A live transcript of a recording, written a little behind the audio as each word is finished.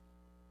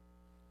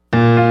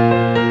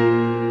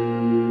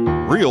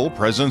Real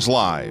Presence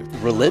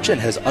Live. Religion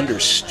has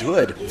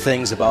understood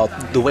things about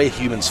the way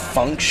humans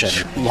function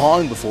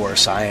long before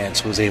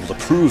science was able to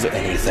prove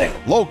anything.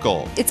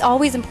 Local. It's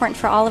always important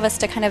for all of us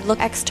to kind of look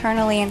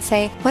externally and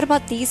say, what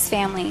about these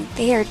family?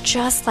 They are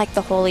just like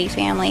the Holy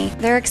Family.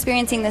 They're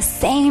experiencing the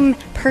same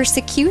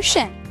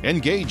persecution.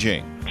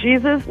 Engaging.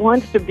 Jesus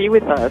wants to be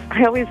with us.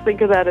 I always think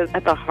of that as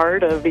at the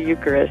heart of the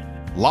Eucharist.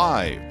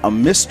 Live. A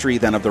mystery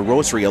then of the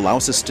Rosary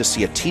allows us to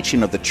see a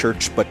teaching of the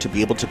Church, but to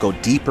be able to go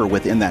deeper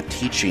within that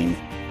teaching.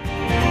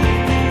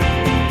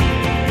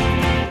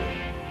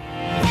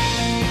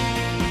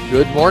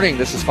 Good morning.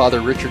 This is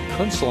Father Richard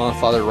Kunzel along with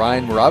Father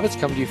Ryan Moravitz,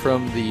 coming to you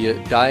from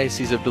the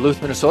Diocese of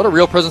Duluth, Minnesota.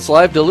 Real Presence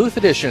Live Duluth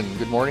edition.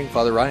 Good morning,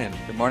 Father Ryan.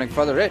 Good morning,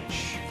 Father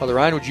Rich. Father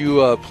Ryan, would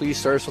you please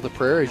start us with a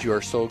prayer, as you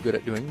are so good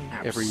at doing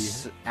every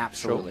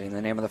Absolutely. show? In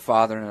the name of the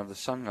Father, and of the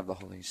Son, and of the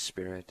Holy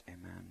Spirit.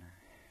 Amen.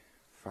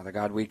 Father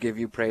God, we give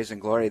you praise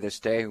and glory this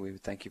day. We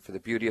thank you for the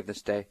beauty of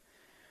this day.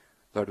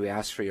 Lord, we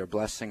ask for your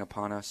blessing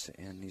upon us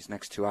in these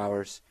next 2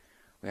 hours.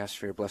 We ask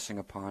for your blessing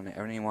upon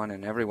anyone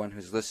and everyone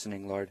who's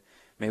listening, Lord.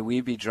 May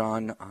we be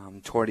drawn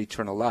toward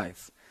eternal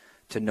life,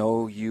 to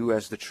know you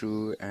as the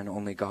true and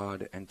only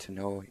God, and to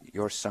know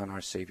your Son,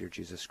 our Savior,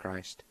 Jesus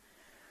Christ.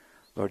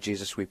 Lord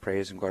Jesus, we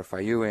praise and glorify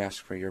you. We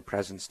ask for your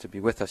presence to be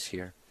with us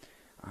here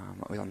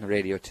on the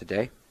radio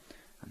today,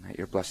 and that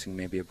your blessing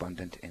may be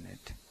abundant in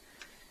it.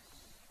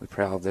 We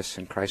pray all this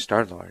in Christ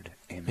our Lord.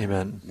 Amen.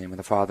 Amen. In the name of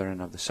the Father,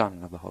 and of the Son,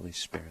 and of the Holy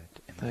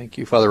Spirit. Amen. Thank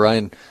you, Father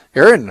Ryan.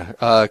 Aaron,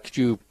 could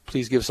you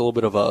please give us a little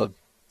bit of a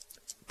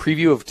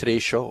preview of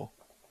today's show?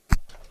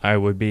 I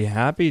would be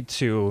happy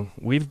to.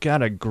 We've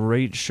got a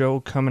great show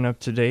coming up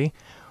today.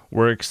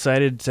 We're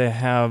excited to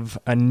have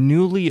a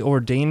newly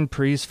ordained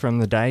priest from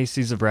the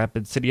Diocese of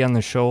Rapid City on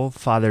the show,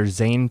 Father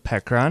Zane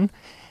Pekron.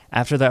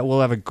 After that,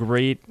 we'll have a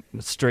great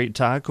straight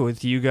talk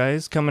with you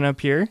guys coming up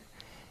here.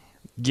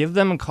 Give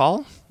them a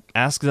call.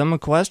 Ask them a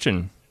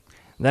question.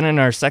 Then in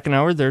our second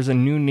hour, there's a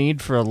new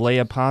need for a lay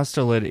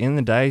apostolate in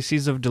the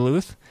Diocese of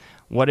Duluth.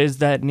 What is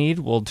that need?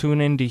 We'll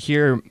tune in to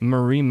hear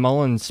Marie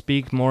Mullen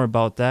speak more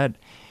about that.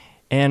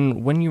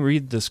 And when you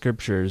read the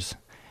scriptures,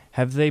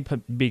 have they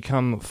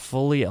become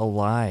fully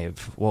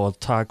alive? We'll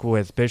talk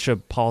with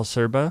Bishop Paul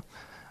Serba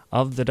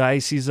of the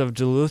Diocese of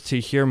Duluth to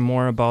hear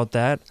more about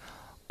that.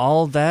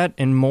 All that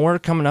and more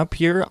coming up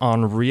here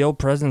on Real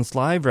Presence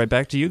Live. Right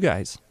back to you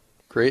guys.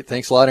 Great.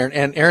 Thanks a lot, Aaron.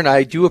 And Aaron,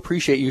 I do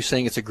appreciate you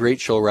saying it's a great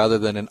show rather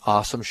than an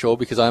awesome show,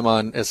 because I'm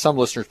on, as some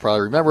listeners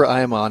probably remember, I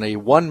am on a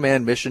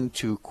one-man mission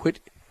to quit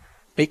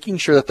making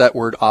sure that that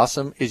word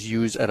awesome is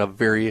used at a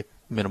very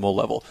minimal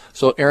level.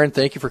 So, Aaron,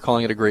 thank you for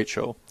calling it a great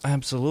show.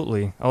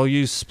 Absolutely. I'll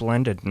use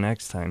splendid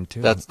next time,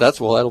 too.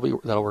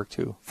 That'll work,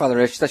 too. Father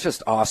Rich, that's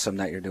just awesome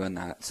that you're doing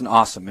that. It's an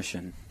awesome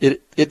mission.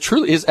 It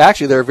truly is.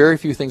 Actually, there are very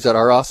few things that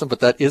are awesome, but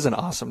that is an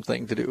awesome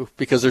thing to do,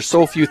 because there's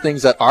so few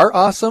things that are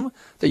awesome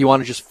that you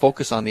want to just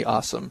focus on the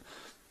awesome.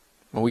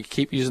 When we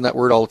keep using that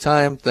word all the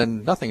time,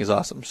 then nothing is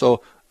awesome.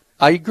 So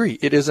I agree.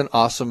 It is an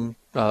awesome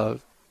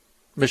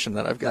mission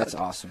that I've got. That's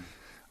awesome.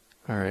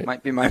 All right.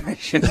 Might be my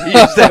mission to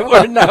use that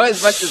word now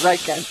as much as I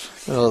can.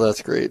 Oh,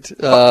 that's great.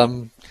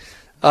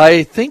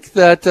 I think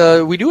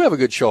that we do have a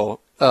good show,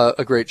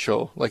 a great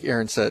show, like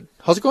Aaron said.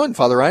 How's it going,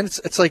 Father Ryan?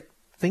 It's like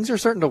things are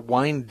starting to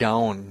wind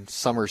down,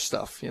 summer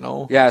stuff, you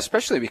know? Yeah,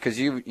 especially because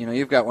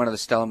you've got one of the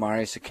Stella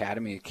Maris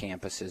Academy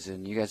campuses,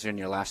 and you guys are in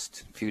your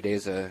last few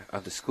days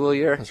of the school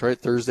year. That's right.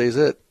 Thursday's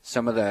it.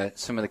 Some of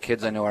the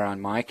kids I know are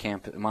on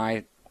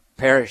my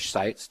parish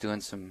sites doing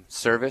some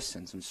service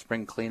and some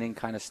spring cleaning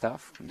kind of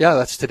stuff. Yeah,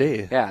 that's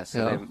today. Yeah,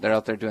 so they're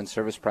out there doing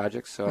service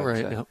projects. So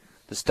right,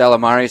 the Stella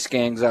Maris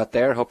gang's out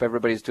there. Hope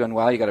everybody's doing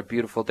well. You got a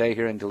beautiful day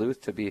here in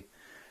Duluth to be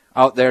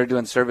out there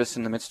doing service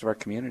in the midst of our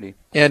community.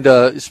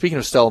 And speaking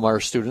of Stella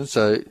Maris students,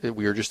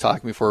 we were just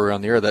talking before we were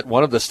on the air that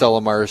one of the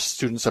Stella Maris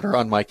students that are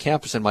on my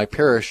campus in my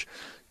parish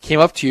came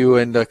up to you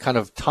and kind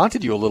of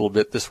taunted you a little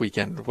bit this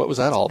weekend. What was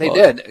that all about?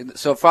 They did.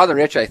 So Father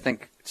Rich, I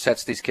think,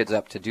 sets these kids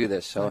up to do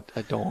this. So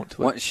I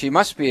don't. She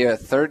must be a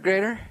third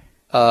grader?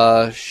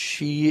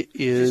 She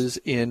is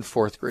in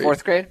fourth grade.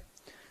 Fourth grade?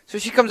 So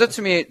she comes up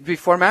to me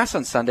before Mass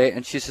on Sunday,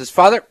 and she says,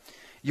 Father,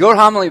 your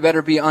homily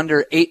better be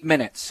under 8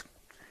 minutes.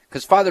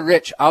 Because Father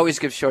Rich always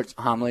gives short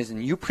homilies,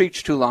 and you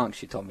preach too long,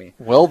 she told me.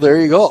 Well, there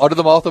you go. Out of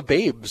the mouth of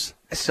babes.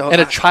 And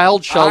a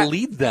child shall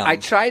lead them. I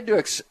tried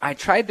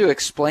to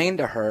explain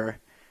to her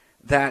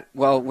that,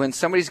 well, when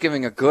somebody's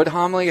giving a good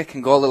homily, it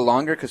can go a little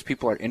longer because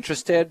people are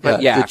interested. But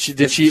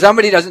if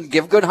somebody doesn't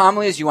give good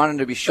homilies, you want them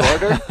to be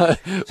shorter.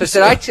 So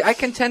I said, I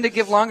can tend to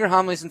give longer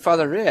homilies than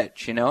Father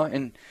Rich,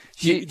 and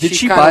did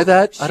she buy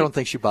that? I don't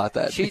think she bought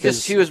that.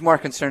 She was more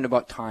concerned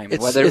about time,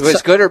 whether it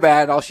was good or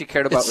bad. All she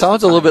cared about was the time. It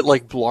sounds a little bit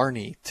like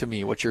Blarney to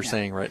me, what you're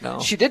saying right now.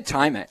 She did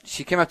time it.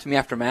 She came up to me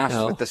after Mass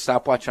with the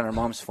stopwatch on her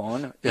mom's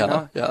phone.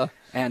 Yeah.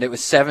 And it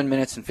was 7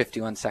 minutes and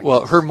 51 seconds.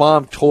 Well, her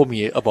mom told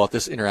me about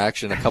this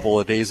interaction a couple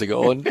of days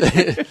ago,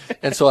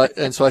 and so I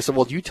said,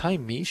 "Well, do you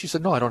time me?" She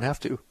said, "No, I don't have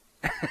to."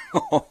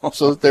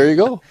 So there you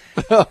go.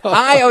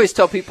 I always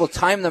tell people,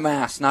 time the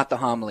Mass, not the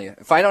homily.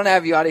 If I don't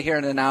have you out of here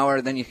in an hour,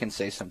 then you can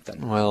say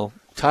something. Well,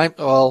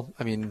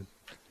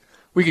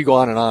 we could go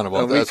on and on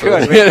about We that.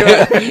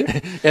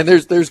 could. And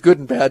there's good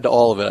and bad to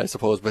all of it, I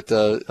suppose. But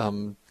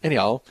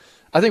anyhow,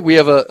 I think we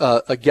have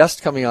a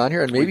guest coming on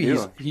here, and maybe We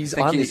do. he's I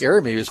think on he's- the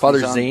air. Maybe it's Father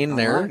he's on- Zane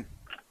there. online.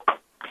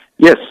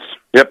 Yes.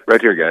 Yep,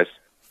 right here, guys.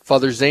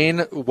 Father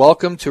Zane,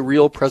 welcome to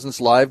Real Presence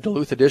Live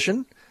Duluth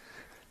Edition.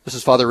 This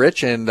is Father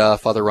Rich, and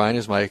Father Ryan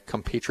is my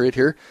compatriot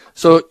here.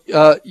 So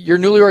you're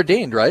newly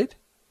ordained, right?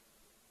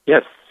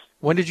 Yes.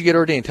 When did you get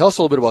ordained? Tell us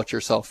a little bit about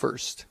yourself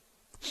first.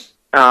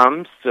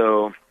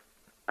 So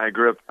I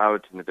grew up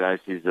out in the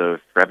Diocese of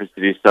Rapid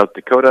City, South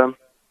Dakota,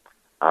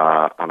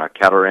 on a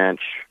cattle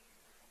ranch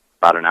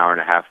about an hour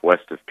and a half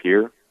west of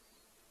Pierre.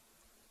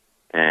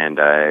 And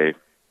I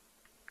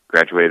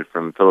graduated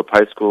from Phillip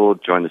High School,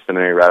 joined the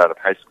seminary right out of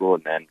high school,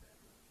 and then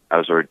I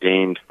was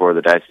ordained for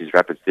the Diocese of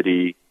Rapid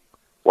City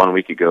 1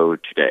 week ago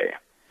today.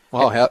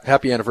 Wow,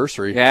 happy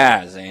anniversary.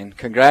 Yeah, Zane.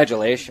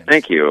 Congratulations.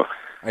 Thank you.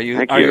 Are you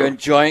Thank are you you.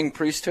 enjoying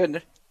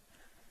priesthood?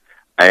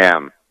 I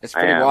am. It's I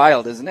pretty am.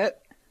 wild, isn't it?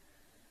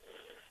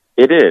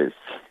 It is.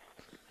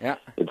 Yeah.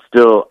 It's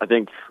still, I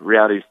think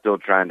reality is still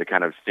trying to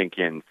kind of sink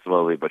in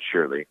slowly but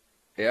surely.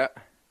 Yeah.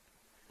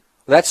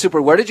 Well, that's super.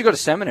 Where did you go to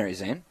seminary,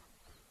 Zane?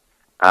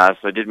 So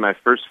I did my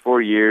first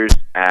 4 years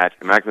at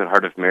Immaculate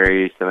Heart of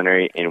Mary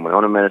Seminary in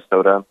Winona,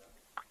 Minnesota.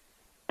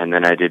 And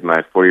then I did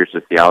my 4 years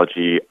of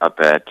theology up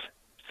at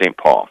St.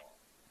 Paul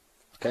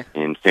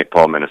in St.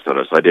 Paul,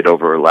 Minnesota. So I did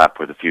overlap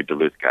with a few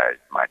Duluth guys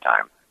my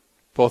time.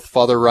 Both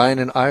Father Ryan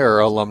and I are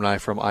alumni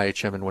from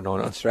IHM in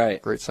Winona. That's right.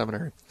 Great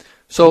seminary.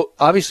 So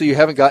obviously you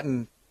haven't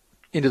gotten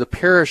into the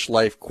parish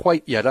life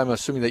quite yet. I'm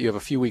assuming that you have a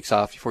few weeks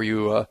off before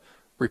you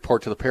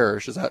report to the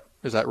parish. Is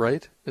that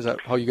right? Is that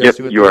how you guys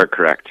do it? You are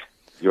correct.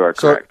 You are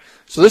correct.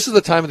 So this is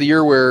the time of the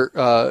year where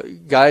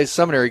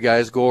seminary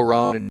guys go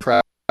around and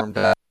travel from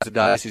diocese to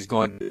diocese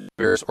going to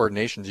various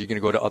ordinations. Are you going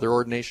to go to other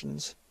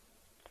ordinations?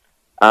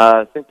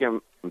 I'm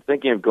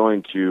thinking of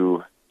going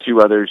to 2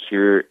 others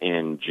here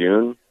in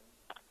June.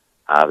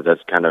 But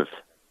that's kind of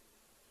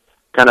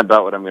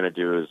about what I'm going to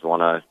do is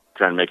want to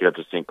try and make it up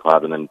to St.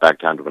 Cloud and then back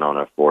down to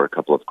Winona for a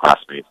couple of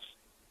classmates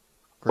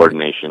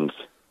ordinations.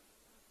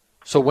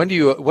 So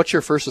what's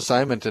your first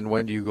assignment and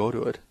when do you go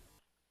to it?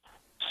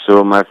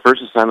 So my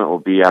first assignment will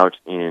be out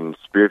in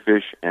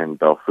Spearfish and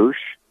Belle-Fourche,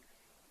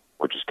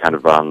 which is kind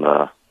of on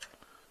the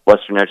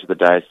western edge of the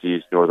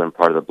diocese, northern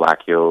part of the Black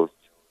Hills.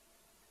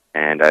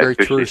 And I Very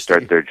officially touristy.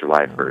 start there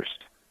July 1st.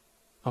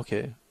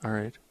 Okay, all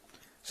right.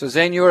 So,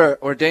 Zane, you were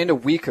ordained a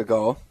week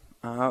ago.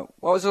 What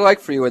was it like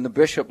for you when the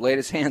bishop laid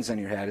his hands on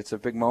your head? It's a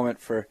big moment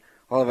for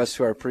all of us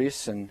who are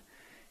priests, and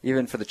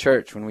even for the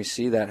church. When we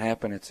see that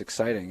happen, it's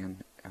exciting.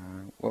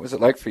 And what was it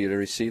like for you to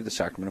receive the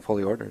sacrament of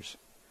Holy Orders?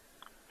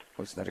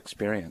 What was that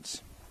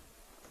experience?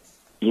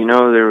 You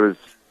know,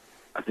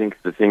 I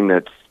think the thing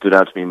that stood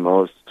out to me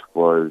most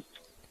was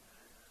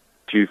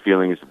 2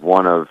 feelings.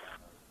 One of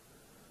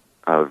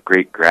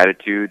great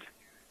gratitude,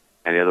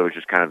 and the other was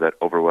just kind of that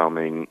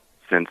overwhelming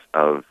sense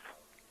of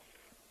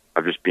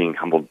just being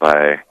humbled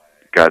by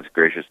God's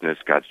graciousness,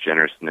 God's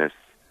generousness,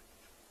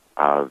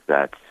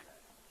 that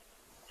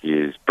He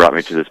has brought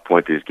me to this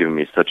point, that He's given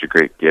me such a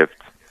great gift.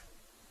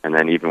 And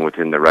then even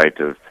within the rite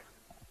of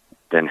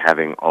then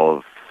having all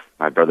of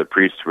my brother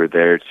priests who were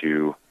there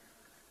to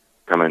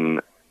come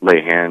and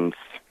lay hands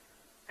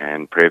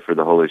and pray for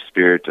the Holy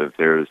Spirit,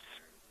 there's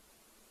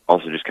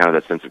also just kind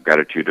of that sense of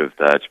gratitude of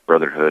that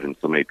brotherhood and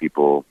so many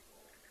people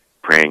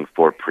praying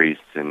for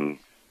priests and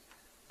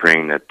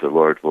praying that the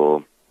Lord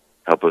will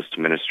help us to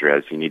minister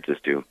as He needs us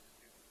to.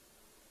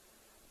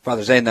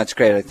 Father Zane, that's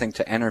great. I think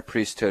to enter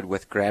priesthood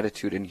with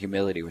gratitude and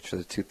humility, which are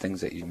the 2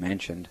 things that you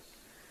mentioned,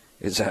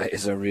 is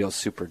a real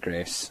super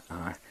grace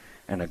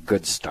and a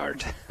good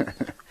start.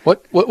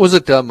 What was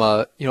it?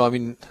 One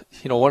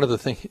of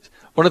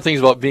the things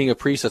about being a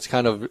priest that's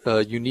kind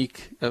of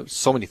unique.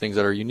 So many things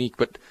that are unique,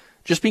 but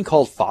just being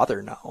called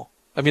Father now.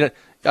 I mean,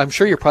 I'm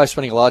sure you're probably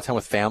spending a lot of time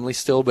with family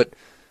still, but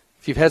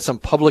if you've had some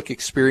public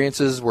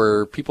experiences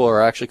where people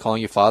are actually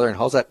calling you Father, and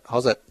how's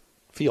that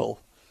feel?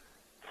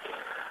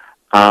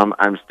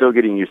 I'm still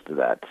getting used to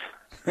that.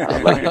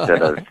 Like I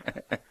said,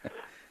 I've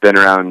been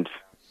around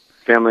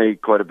family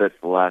quite a bit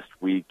for the last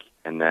week,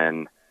 and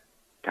then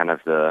kind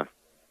of the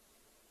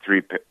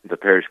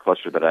parish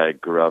cluster that I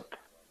grew up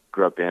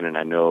in, and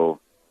I know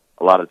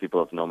a lot of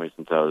people have known me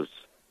since I was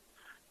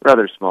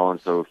rather small,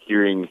 and so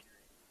hearing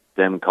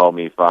them call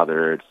me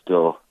Father, it's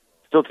still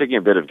taking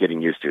a bit of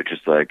getting used to. It's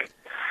just like,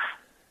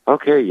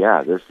 okay,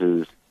 yeah, this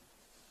is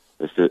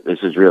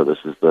real. This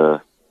is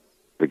the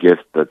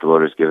gift that the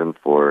Lord has given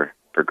for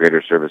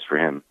greater service for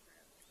Him.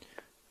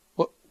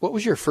 What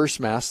was your first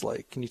Mass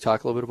like? Can you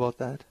talk a little bit about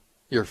that?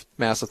 Your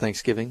Mass of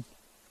Thanksgiving?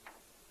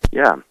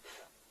 Yeah.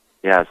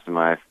 So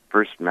my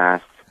first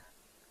Mass,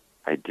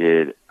 I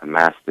did a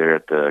Mass there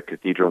at the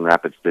Cathedral in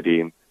Rapid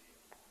City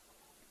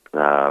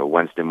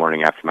Wednesday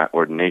morning after my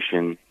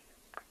ordination,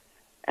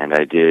 and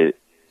I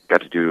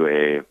got to do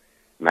a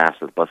Mass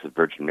with Blessed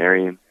Virgin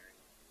Mary,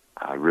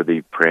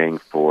 really praying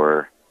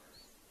for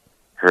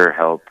her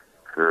help,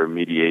 her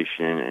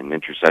mediation and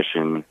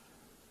intercession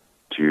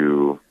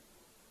to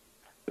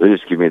really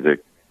just give me the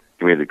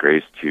give me the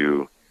grace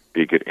to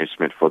be a good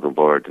instrument for the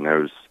Lord. And there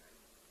was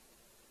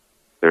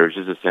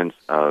just a sense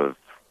of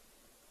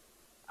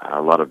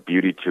a lot of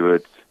beauty to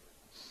it,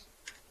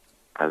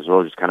 as well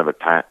as just kind of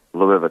a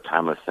little bit of a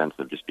timeless sense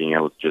of just being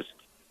able to just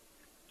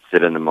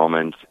sit in the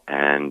moment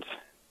and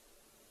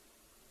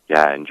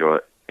enjoy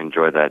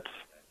that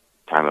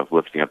time of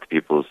lifting up the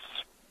people's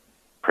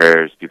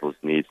prayers, people's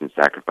needs and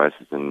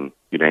sacrifices, and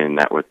uniting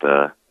that with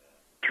the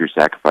true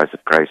sacrifice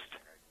of Christ,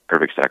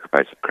 perfect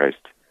sacrifice of Christ.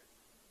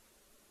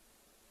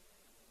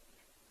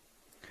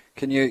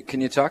 Can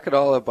you talk at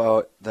all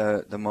about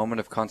the moment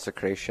of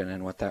consecration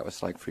and what that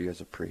was like for you as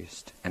a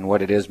priest, and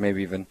what it is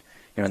maybe even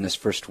in this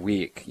first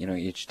week,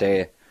 each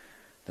day?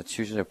 That's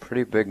usually a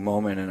pretty big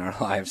moment in our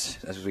lives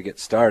as we get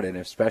started,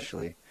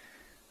 especially.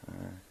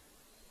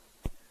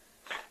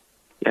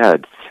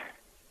 It's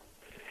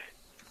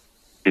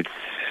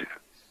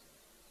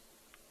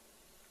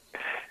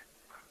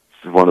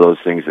one of those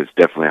things that's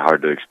definitely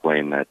hard to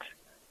explain. That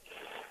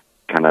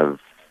kind of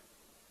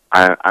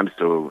I'm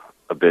still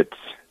a bit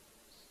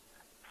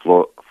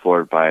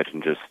floored by it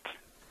and just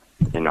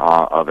in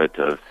awe of it,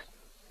 of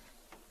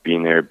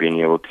being there, being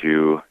able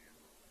to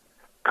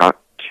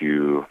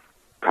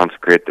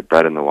consecrate the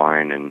bread and the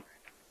wine, and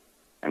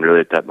really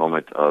at that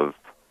moment of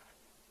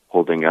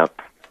holding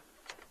up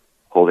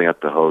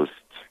the host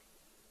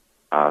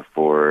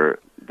for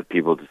the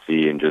people to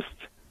see, and just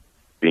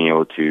being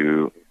able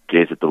to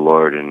gaze at the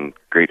Lord in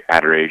great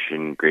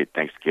adoration, great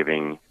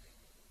thanksgiving.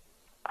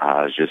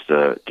 It's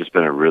just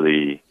been a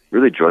really,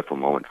 really joyful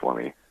moment for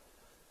me.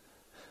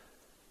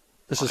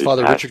 This is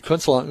Father Richard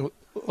Kuntz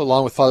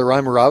along with Father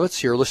Ryan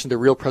Moravitz. You're listening to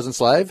Real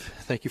Presence Live.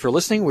 Thank you for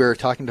listening. We're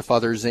talking to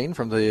Father Zane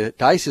from the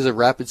Diocese of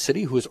Rapid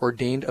City, who was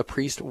ordained a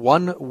priest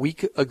 1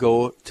 week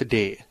ago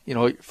today.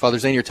 Father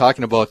Zane, you're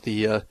talking about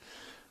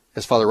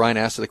as Father Ryan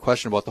asked the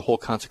question about the whole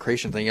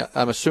consecration thing.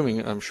 I'm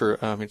sure,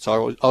 it's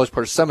always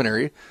part of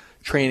seminary.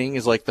 Training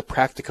is like the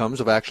practicums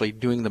of actually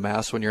doing the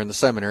Mass when you're in the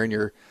seminary, and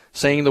you're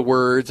saying the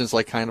words, and it's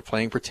like kind of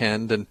playing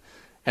pretend. And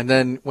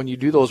then when you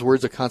do those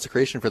words of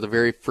consecration for the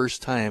very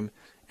first time,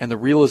 and the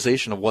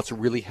realization of what's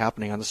really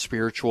happening on the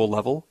spiritual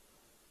level,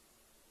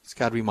 it's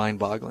got to be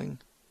mind-boggling.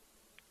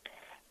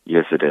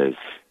 Yes, it is.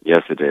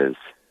 Yes, it is.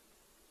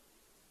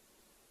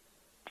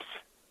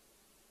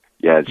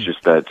 Yeah, it's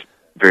just that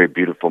very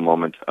beautiful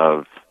moment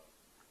of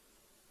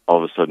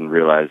all of a sudden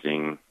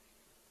realizing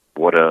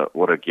what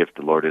a gift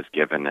the Lord has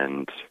given,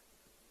 and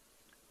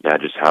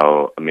just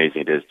how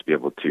amazing it is to be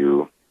able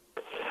to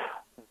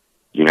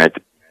unite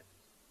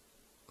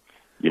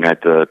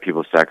the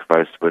people's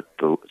sacrifice with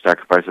the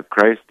sacrifice of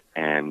Christ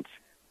and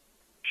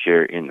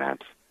share in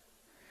that.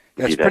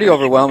 Yeah, it's pretty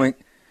overwhelming.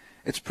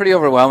 It's pretty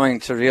overwhelming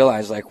to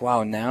realize,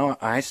 wow, now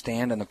I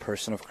stand in the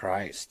person of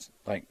Christ,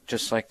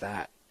 just like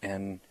that.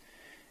 And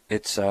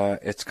it's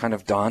kind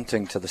of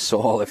daunting to the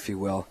soul, if you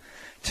will,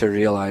 to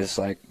realize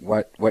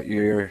what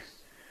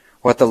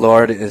the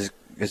Lord is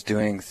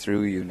doing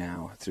through you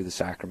now, through the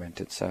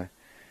sacrament. It's a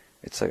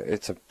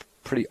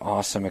pretty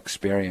awesome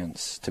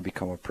experience to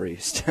become a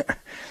priest.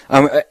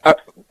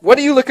 What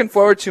are you looking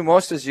forward to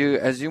most as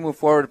you move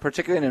forward,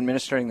 particularly in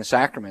administering the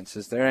sacraments?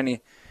 Is there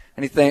any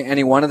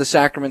one of the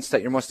sacraments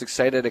that you're most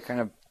excited to kind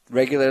of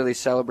regularly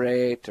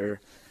celebrate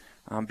or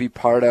be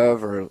part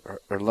of or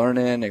learn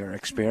in or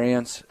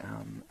experience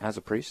as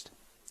a priest?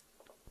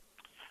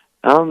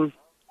 I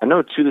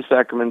know two of the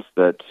sacraments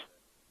that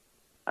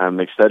I'm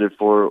excited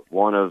for.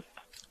 One of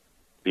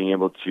being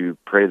able to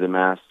pray the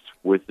Mass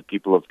with the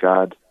people of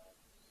God,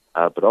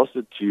 but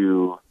also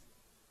to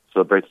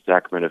celebrate the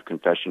sacrament of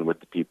confession with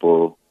the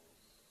people,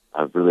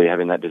 of really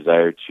having that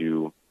desire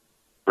to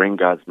bring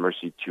God's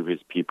mercy to his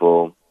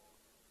people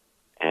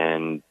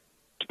and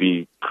to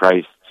be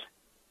Christ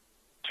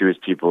to his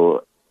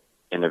people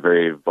in a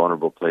very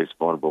vulnerable place,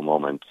 vulnerable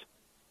moment,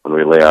 when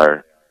we lay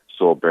our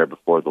soul bare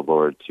before the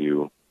Lord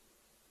to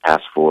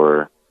ask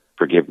for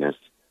forgiveness.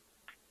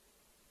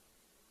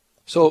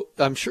 So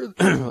I'm sure,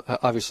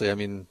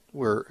 obviously,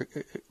 we're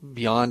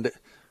beyond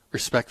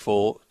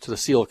respectful to the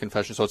seal of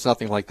confession, so it's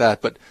nothing like that.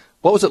 But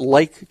what was it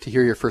like to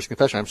hear your first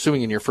confession? I'm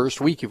assuming in your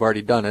first week you've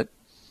already done it.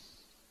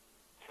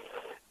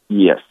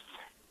 Yes.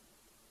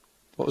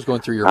 What was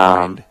going through your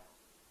mind?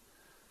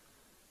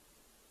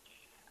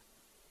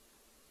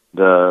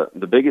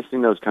 The biggest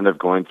thing that was kind of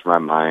going through my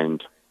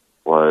mind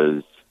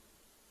was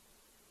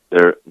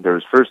there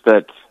was first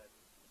that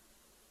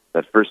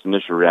first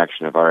initial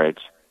reaction of, all right,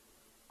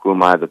 who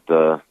am I that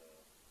the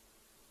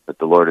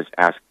Lord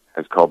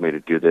has called me to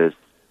do this?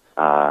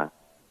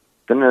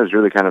 Then there was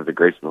really kind of the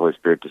grace of the Holy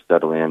Spirit to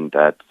settle in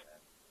that,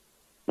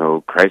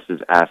 Christ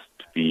is asked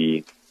to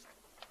be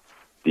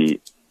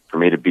for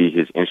me to be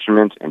his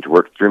instrument and to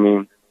work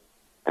through me.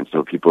 And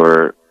so people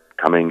are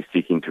coming,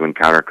 seeking to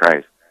encounter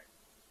Christ.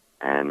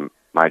 And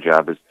my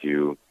job is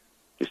to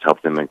just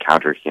help them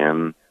encounter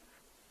him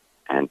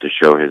and to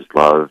show his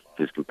love,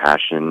 his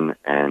compassion,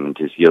 and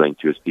his healing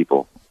to his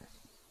people.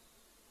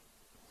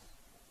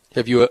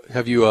 Have you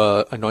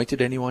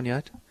anointed anyone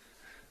yet?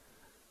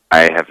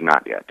 I have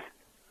not yet.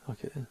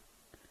 Okay.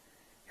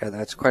 Yeah,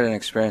 that's quite an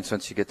experience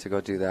once you get to go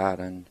do that.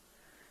 And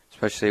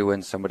especially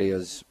when somebody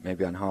is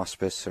maybe on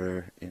hospice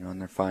or, in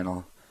their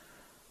final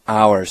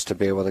hours, to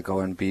be able to go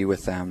and be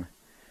with them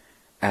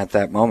at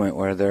that moment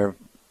where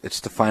it's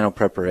the final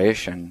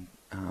preparation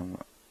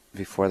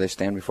before they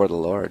stand before the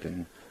Lord.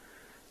 And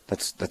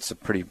that's a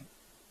pretty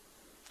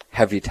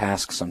heavy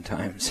task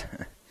sometimes.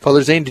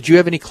 Father Zane, did you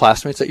have any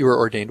classmates that you were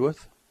ordained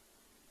with?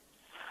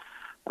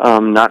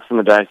 Not from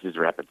the Diocese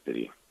of Rapid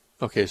City.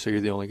 Okay, so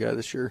you're the only guy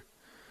this year.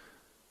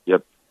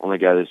 Yep, only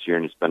guy this year,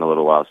 and it's been a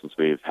little while since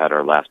we've had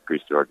our last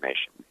priesthood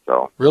ordination.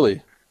 So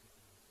really?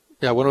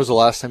 Yeah, when was the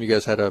last time you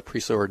guys had a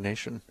priesthood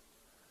ordination?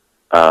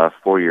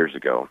 4 years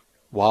ago.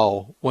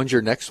 Wow. When's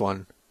your next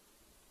one?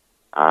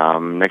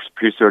 Next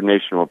priesthood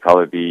ordination will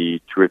probably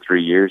be 2 or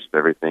 3 years if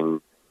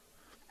everything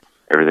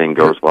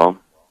goes well.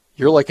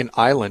 You're like an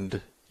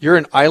island. You're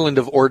an island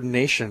of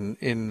ordination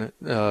in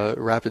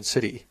Rapid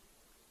City.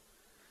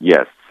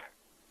 Yes.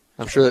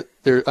 I'm sure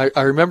that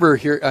I remember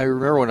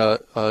when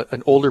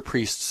an older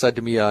priest said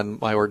to me on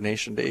my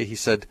ordination day, he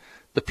said,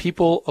 "The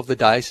people of the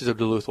Diocese of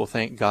Duluth will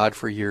thank God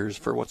for years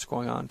for what's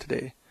going on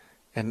today."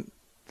 And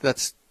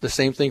that's the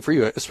same thing for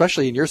you,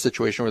 especially in your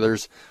situation where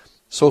there's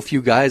so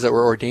few guys that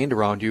were ordained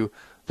around you.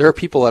 There are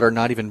people that are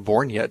not even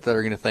born yet that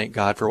are going to thank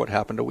God for what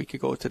happened a week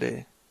ago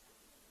today.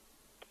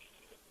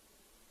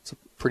 It's a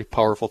pretty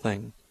powerful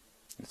thing.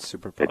 It's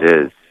super powerful.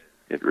 It is.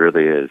 It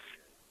really is.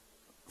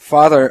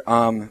 Father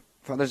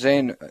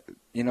Zane,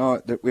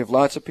 we have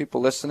lots of people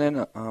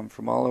listening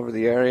from all over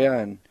the area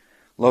and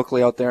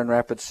locally out there in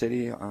Rapid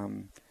City.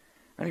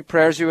 Any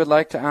prayers you would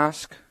like to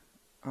ask?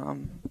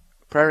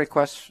 Prayer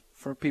requests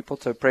for people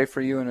to pray for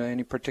you in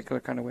any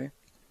particular kind of way?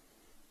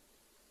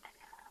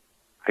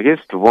 I guess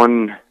the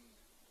one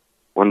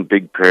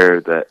big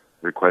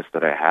request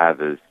that I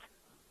have is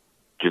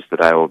just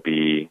that I will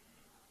be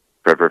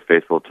forever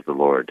faithful to the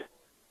Lord.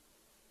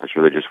 That's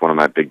really just one of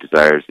my big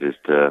desires, is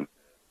to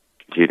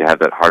continue to have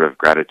that heart of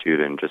gratitude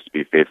and just to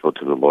be faithful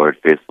to the Lord,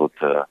 faithful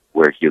to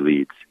where He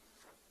leads.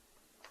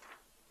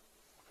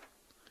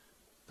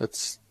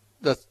 That's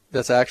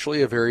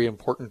actually a very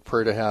important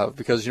prayer to have,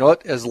 because you know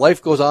what? As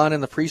life goes on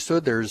in the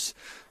priesthood, there's,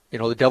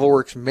 the devil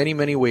works many,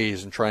 many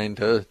ways in trying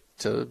to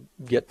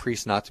get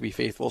priests not to be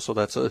faithful. So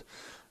that's a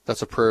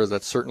prayer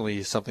that's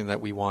certainly something that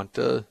we want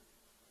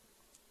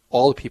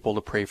all the people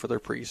to pray for their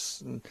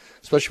priests, and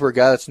especially for a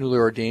guy that's newly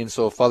ordained.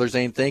 So Father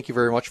Zane, thank you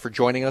very much for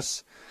joining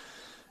us,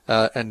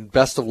 and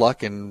best of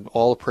luck in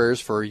all the prayers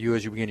for you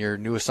as you begin your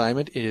new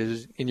assignment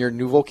in your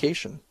new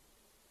vocation.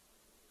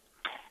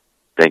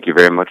 Thank you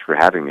very much for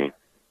having me.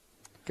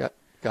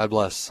 God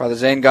bless. Father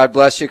Zane, God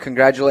bless you.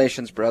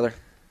 Congratulations, brother.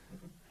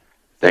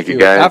 Thank you,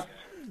 guys.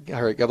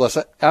 All right, God bless.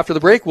 After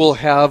the break, we'll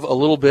have a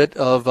little bit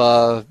of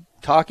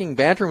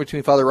bantering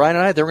between Father Ryan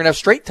and I. Then we're going to have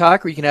straight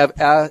talk where you can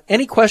have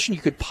any question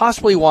you could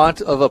possibly want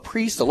of a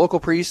priest, a local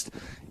priest,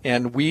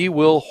 and we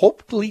will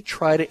hopefully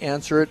try to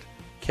answer it.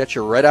 Catch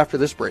you right after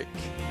this break.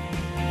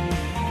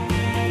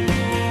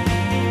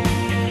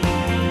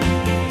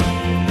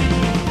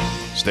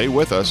 Stay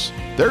with us.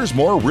 There's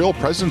more Real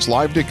Presence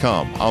Live to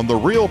come on the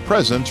Real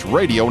Presence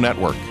Radio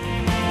Network.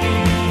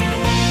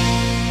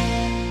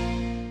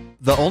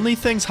 The only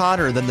things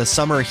hotter than the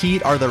summer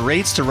heat are the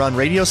rates to run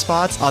radio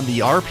spots on the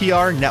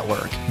RPR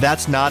network.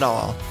 That's not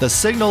all. The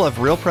signal of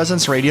Real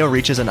Presence Radio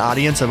reaches an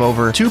audience of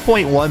over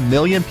 2.1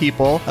 million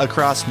people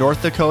across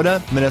North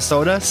Dakota,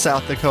 Minnesota,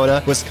 South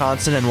Dakota,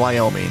 Wisconsin, and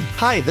Wyoming.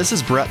 Hi, this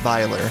is Brett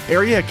Byler,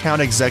 Area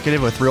Account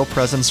Executive with Real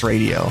Presence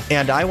Radio,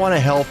 and I want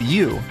to help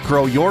you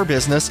grow your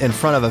business in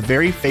front of a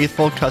very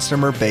faithful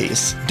customer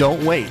base.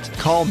 Don't wait.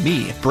 Call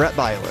me, Brett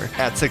Byler,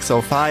 at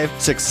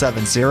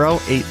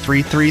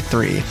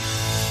 605-670-8333.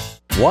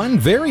 One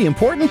very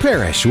important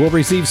parish will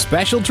receive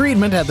special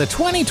treatment at the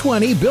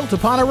 2020 Built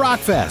Upon a Rock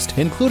Fest,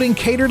 including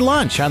catered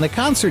lunch on the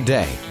concert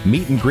day,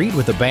 meet and greet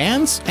with the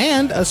bands,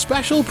 and a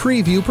special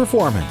preview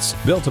performance.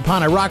 Built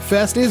Upon a Rock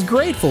Fest is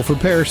grateful for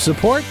parish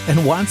support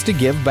and wants to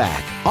give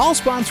back. All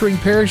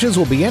sponsoring parishes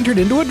will be entered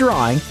into a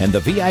drawing, and the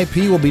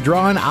VIP will be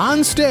drawn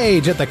on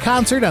stage at the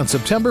concert on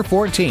September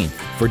 14th.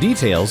 For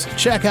details,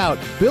 check out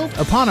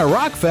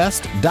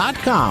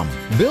BuiltUponARockFest.com.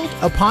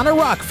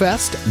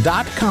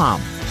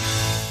 BuiltUponARockFest.com.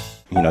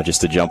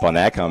 Just to jump on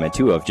that comment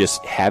too, of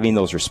just having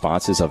those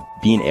responses of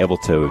being able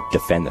to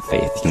defend the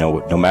faith,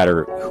 no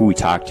matter who we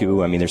talk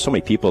to. I mean, there's so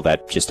many people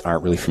that just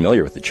aren't really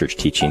familiar with the church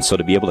teaching. So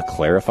to be able to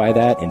clarify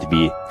that and to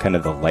be kind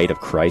of the light of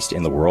Christ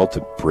in the world,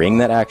 to bring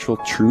that actual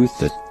truth,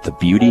 the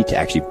beauty, to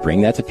actually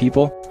bring that to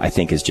people, I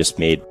think has just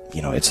made,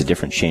 it's a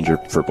different changer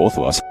for both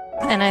of us.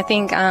 And I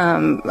think,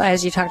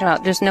 as you talked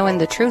about, just knowing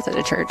the truth of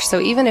the church.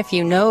 So even if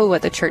you know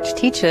what the church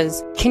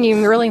teaches, can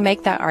you really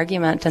make that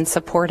argument and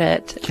support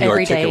it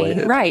every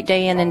day? Right,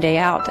 day in and day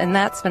out. And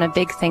that's been a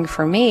big thing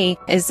for me,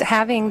 is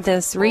having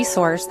this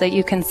resource that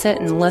you can sit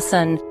and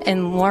listen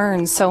and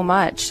learn so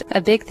much.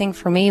 A big thing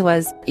for me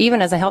was,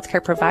 even as a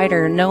healthcare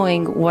provider,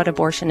 knowing what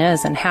abortion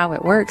is and how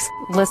it works.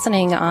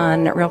 Listening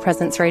on Real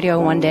Presence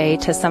Radio one day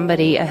to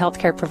somebody, a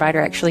healthcare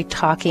provider, actually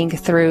talking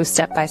through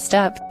step by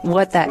step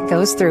what that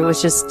goes through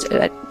was just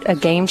a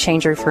game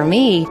changer for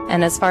me.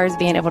 And as far as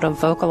being able to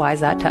vocalize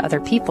that to other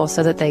people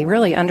so that they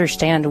really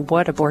understand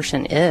what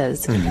abortion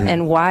is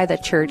and why the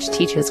church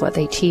teaches what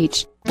they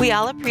teach. We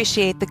all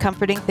appreciate the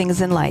comforting things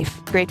in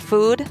life. Great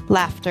food,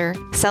 laughter,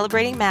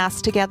 celebrating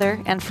Mass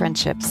together, and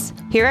friendships.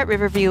 Here at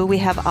Riverview, we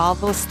have all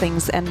those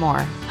things and more.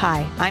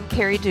 Hi, I'm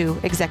Carrie Dew,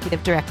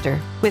 Executive Director.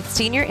 With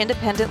senior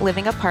independent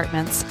living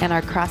apartments and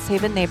our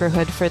Crosshaven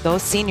neighborhood for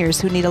those seniors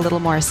who need a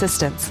little more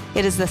assistance,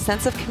 it is the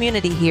sense of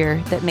community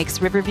here that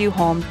makes Riverview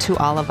home to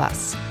all of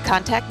us.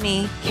 Contact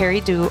me,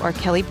 Carrie Dew, or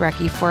Kelly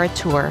Brecky for a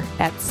tour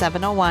at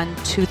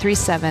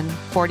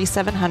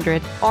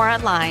 701-237-4700 or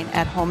online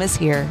at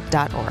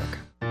homeishere.org.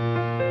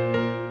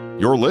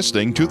 You're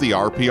listening to the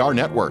RPR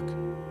Network.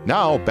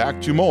 Now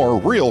back to more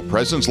Real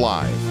Presence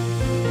Live.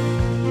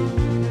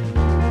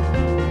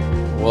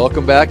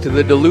 Welcome back to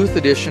the Duluth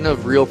edition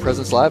of Real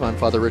Presence Live. I'm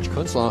Father Rich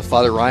Kuntz, along with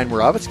Father Ryan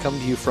Moravitz, coming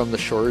to you from the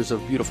shores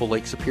of beautiful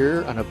Lake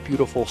Superior on a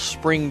beautiful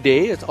spring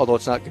day, although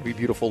it's not going to be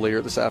beautiful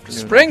later this afternoon.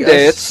 Spring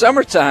day, it's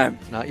summertime.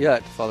 Not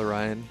yet, Father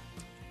Ryan.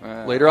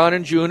 Later on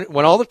in June,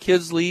 when all the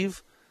kids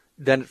leave,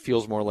 then it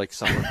feels more like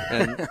summer.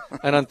 And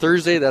on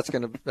Thursday, that's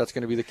gonna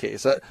be the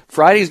case.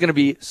 Friday's gonna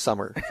be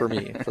summer for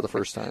me for the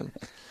first time.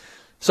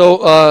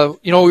 So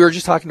we were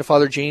just talking to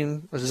Father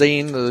Zane,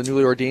 the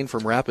newly ordained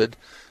from Rapid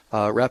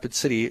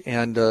City,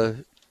 and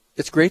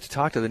it's great to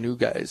talk to the new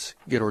guys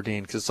get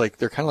ordained, because like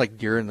they're kind of like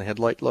deer in the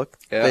headlight look.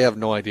 Yeah. They have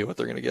no idea what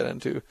they're going to get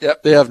into.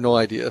 Yep. They have no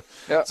idea.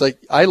 Yep. It's like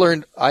I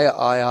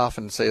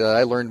often say that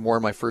I learned more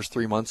in my first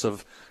 3 months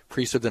of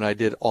priesthood than I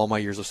did all my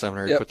years of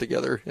seminary put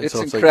together. And it's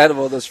so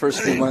incredible, those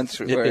first few months.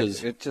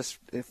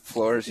 It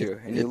floors you,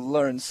 and you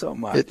learn so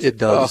much. It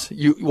does.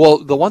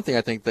 The one thing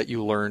I think that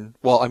you learn,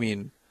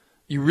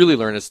 you really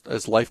learn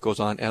as life goes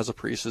on as a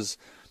priest, is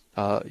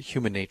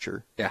human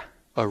nature. Yeah.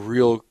 A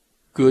real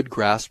good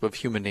grasp of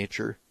human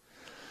nature.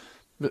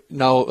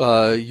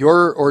 Now,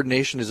 your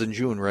ordination is in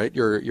June, right?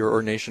 Your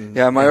ordination.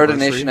 Yeah, my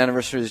ordination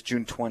anniversary is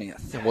June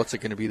 20th. And what's it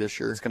going to be this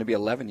year? It's going to be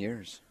 11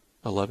 years.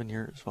 11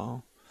 years.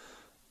 Wow.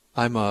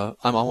 I'm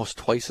almost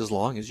twice as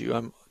long as you.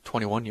 I'm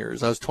 21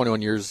 years. I was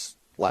 21 years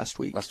last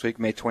week.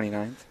 May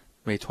 29th.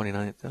 May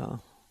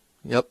 29th.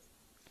 Yep.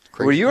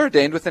 Crazy. Were you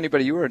ordained with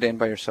anybody? You were ordained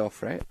by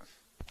yourself, right?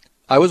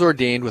 I was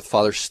ordained with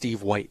Father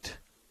Steve White.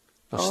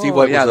 Steve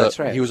White that's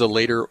right. He was a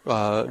later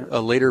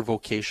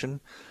vocation,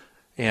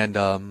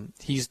 and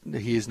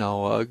he's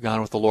now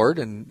gone with the Lord,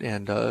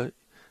 and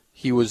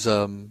he was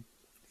in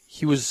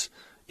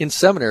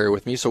seminary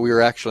with me, so we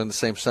were actually in the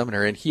same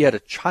seminary, and he had a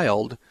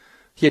child.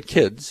 He had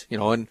kids,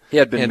 and he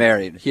had been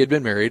married. He had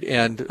been married,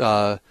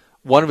 and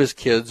one of his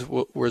kids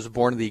was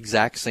born the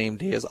exact same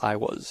day as I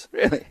was.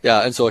 Really?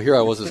 Yeah, and so here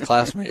I was, his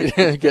classmate,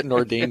 getting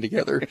ordained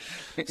together.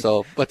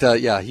 So, but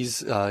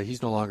he's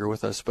no longer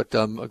with us, but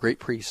a great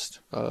priest,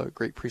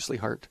 great priestly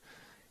heart.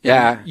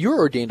 Yeah, and you were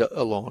ordained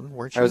alone,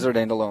 weren't you? I was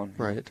ordained alone.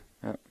 Right.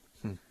 Yeah.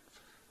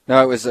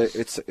 No,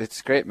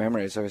 it's great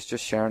memories. I was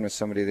just sharing with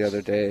somebody the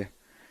other day.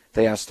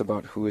 They asked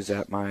about who was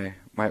at my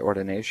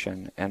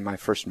ordination and my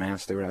first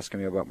Mass. They were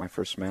asking me about my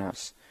first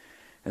Mass.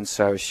 And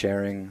so I was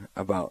sharing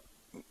about,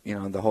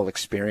 the whole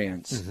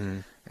experience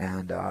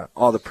and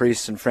all the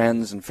priests and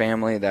friends and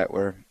family that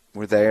were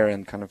there,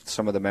 and kind of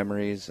some of the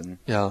memories. And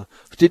yeah.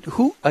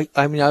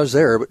 I was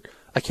there, but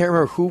I can't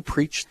remember who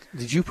preached.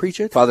 Did you preach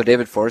it? Father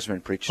David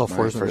Forsman preached my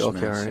Forsman, first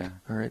okay, Mass. All right. Yeah.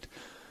 All right.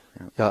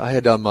 Yeah, I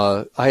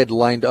had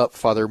lined up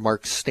Father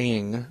Mark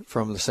Stang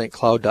from the St.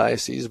 Cloud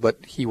Diocese,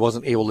 but he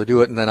wasn't able to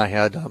do it. And then I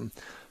had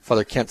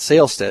Father Kent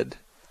Salestead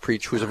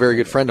preach, who's a very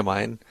good friend of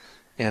mine.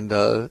 And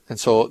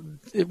so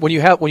when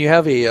you have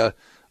a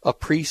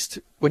priest,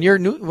 when you're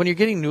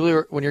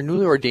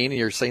newly ordained and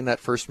you're saying that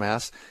first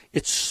Mass,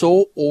 it's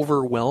so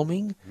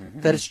overwhelming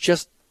that it's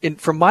just.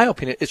 From my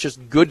opinion, it's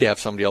just good to have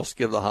somebody else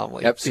give the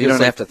homily. Yep, so you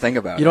don't have to think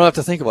about it. You don't have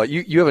to think about it.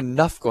 You have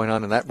enough going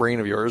on in that brain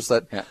of yours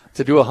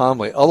to do a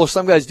homily. Although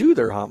some guys do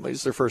their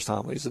homilies, their first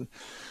homilies, and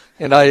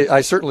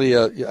I certainly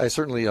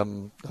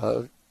I'm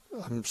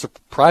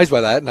surprised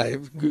by that,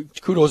 and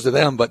kudos to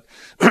them, but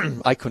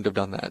I couldn't have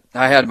done that.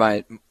 I had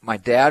my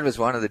dad was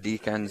one of the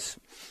deacons,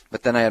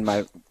 but then I had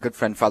my good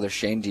friend Father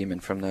Shane Demon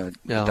from the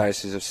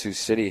Diocese of Sioux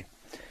City.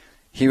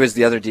 He was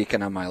the other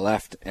deacon on my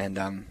left,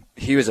 and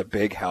he was a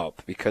big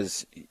help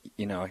because,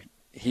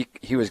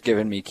 he was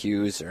giving me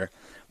cues or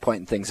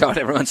pointing things out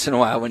every once in a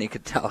while when he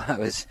could tell I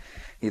was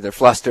either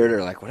flustered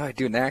or like, what do I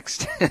do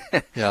next?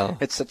 Yeah.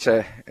 It's such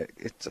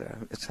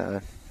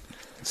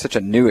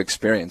a new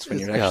experience when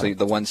you're actually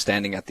the one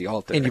standing at the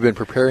altar. And you've been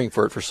preparing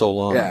for it for so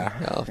long.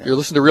 Yeah. You're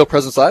listening to Real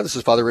Presence Live. This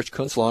is Father Rich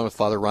Kuntz along with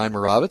Father Ryan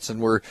Moravitz,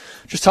 and we're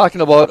just talking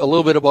a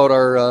little bit about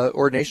our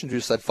ordination.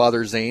 Just had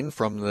Father Zane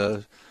from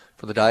the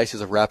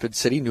Diocese of Rapid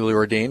City, newly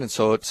ordained, and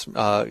so it's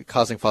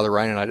causing Father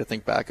Ryan and I to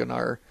think back in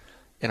our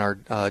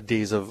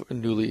days of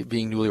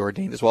being newly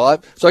ordained as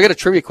well. So I got a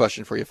trivia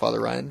question for you,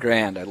 Father Ryan.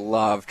 Grand, I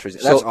love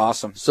trivia. That's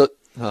awesome. So,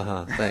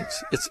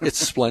 thanks. It's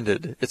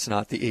splendid. It's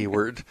not the A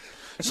word.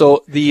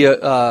 So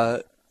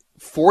the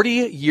 40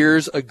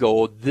 years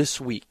ago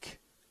this week,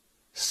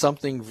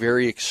 something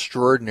very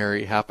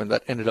extraordinary happened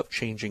that ended up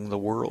changing the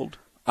world.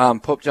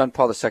 Pope John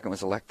Paul II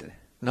was elected.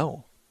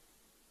 No.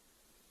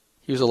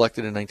 He was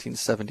elected in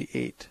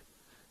 1978.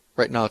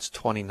 Right now it's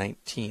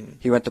 2019.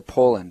 He went to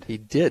Poland. He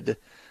did.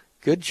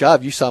 Good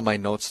job. You saw my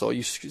notes, though.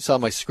 You saw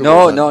my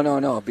scribble.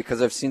 No,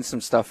 because I've seen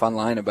some stuff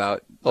online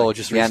about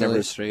just the recently.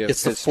 Anniversary of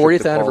it's the his trip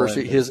 40th to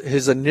anniversary. Poland.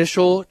 His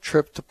initial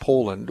trip to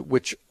Poland,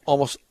 which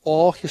almost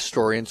all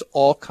historians,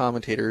 all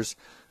commentators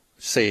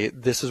say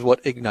this is what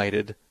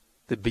ignited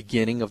the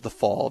beginning of the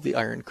fall of the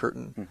Iron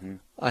Curtain. Mm-hmm.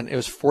 And it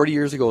was 40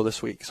 years ago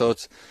this week. So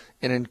it's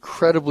an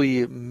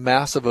incredibly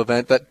massive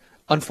event that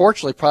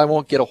unfortunately probably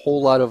won't get a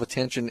whole lot of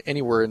attention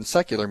anywhere in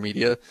secular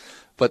media,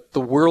 but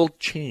the world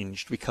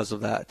changed because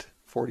of that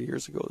 40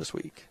 years ago this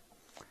week.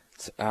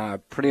 It's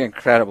pretty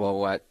incredible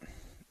what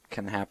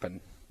can happen.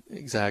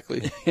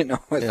 Exactly.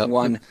 With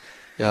one...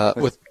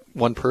 with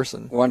one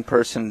person. One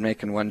person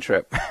making one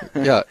trip.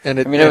 Yeah. And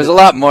it was a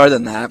lot more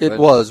than that. It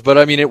was, but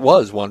I mean, it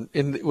was one.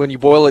 When you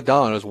boil it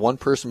down, it was one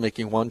person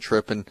making one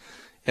trip, and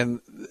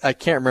I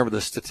can't remember the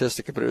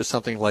statistic, but it was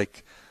something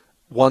like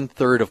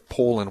 1/3 of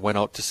Poland went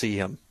out to see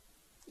him.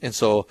 And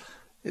so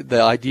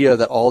the idea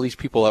that all these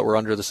people that were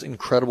under this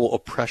incredible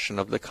oppression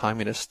of the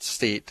communist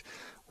state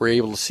were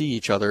able to see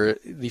each other,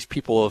 these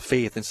people of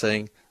faith, and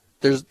saying,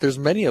 there's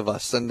many of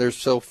us and there's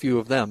so few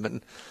of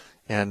them.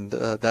 And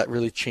that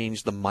really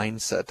changed the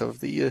mindset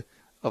of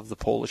the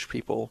Polish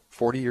people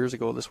 40 years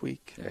ago this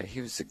week. Yeah,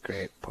 he was a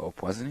great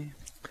pope, wasn't he?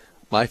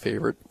 My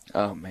favorite.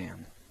 Oh,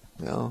 man.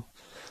 Yeah.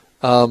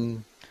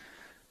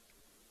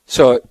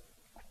 So,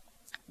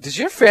 does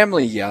your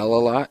family yell a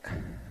lot?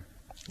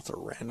 It's a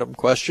random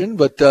question,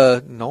 but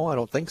no, I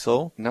don't think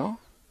so. No?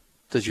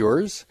 Does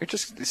yours? It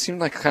seemed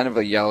like kind of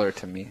a yeller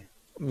to me.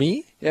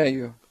 Me? Yeah,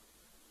 you.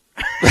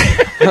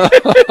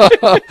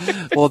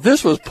 Well,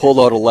 this was pulled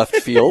out of left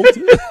field.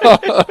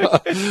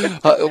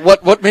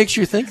 What makes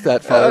you think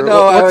that, Father?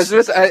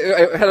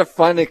 I had a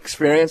fun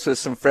experience with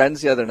some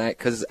friends the other night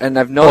and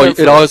I've known.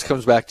 It always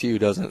comes back to you,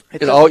 doesn't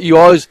it?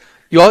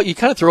 You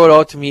kind of throw it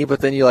out to me,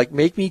 but then you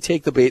make me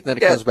take the bait, and then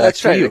it comes back to you.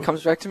 That's right. It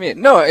comes back to me.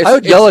 No, I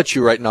would yell at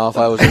you right now if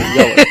I was going to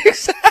yell.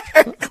 Exactly.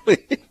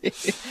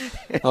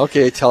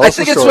 Okay, tell us.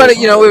 I think it's funny.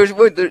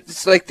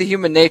 It's like the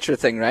human nature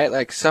thing, right?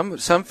 Like some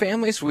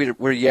families we're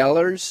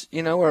yellers,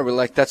 where we're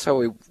like that's how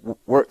we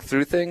work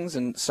through things,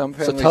 and some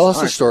families. So tell us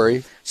aren't. the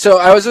story. So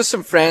I was with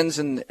some friends,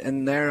 and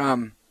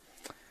they're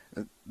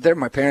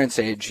my parents'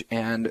 age,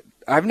 and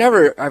I've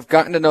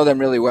gotten to know them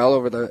really well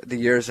over the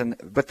years,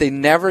 but they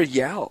never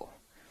yell.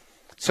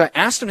 So I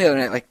asked them the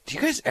other night, do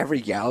you guys ever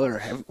yell,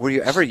 or were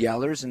you ever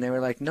yellers? And they were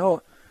like,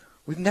 no,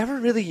 we've never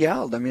really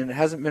yelled. I mean, it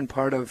hasn't been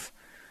part of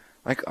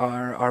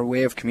our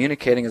way of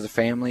communicating as a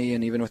family,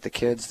 and even with the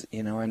kids,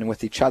 and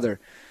with each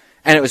other.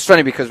 And it was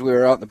funny because we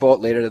were out in the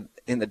boat later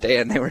in the day,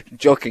 and they were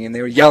joking, and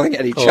they were yelling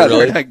at each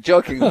other, really?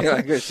 Jokingly.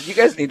 You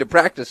guys need to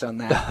practice on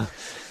that.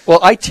 Well,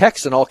 I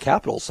text in all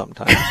capitals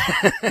sometimes,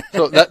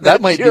 so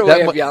that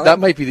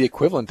might be the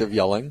equivalent of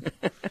yelling.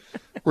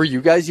 Were you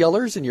guys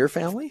yellers in your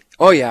family?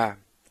 Oh yeah.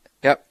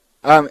 Yep.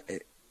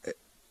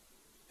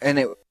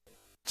 And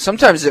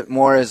sometimes it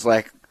more is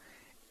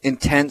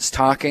intense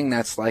talking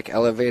that's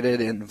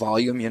elevated in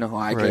volume, how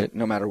I get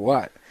no matter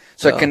what.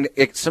 So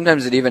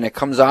sometimes it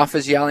comes off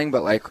as yelling,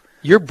 but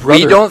your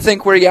brother, we don't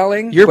think we're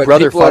yelling. Your but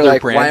brother, people Father are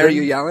Brandon, why are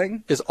you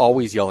yelling? Is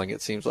always yelling.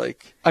 It seems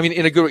like. I mean,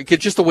 in a good way,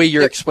 just the way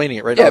you're explaining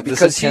it right now. Yeah,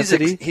 because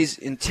he's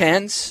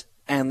intense,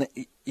 and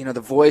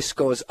the voice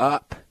goes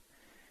up,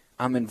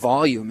 in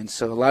volume, and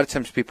so a lot of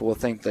times people will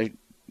think that,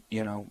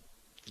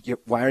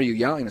 why are you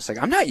yelling? It's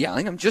I'm not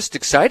yelling. I'm just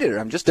excited. Or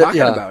I'm just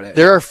talking about it.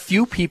 There are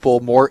few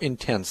people more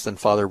intense than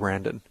Father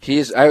Brandon. He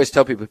is. I always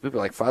tell people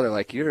like, Father,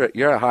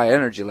 you're a high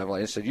energy level.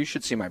 I said, you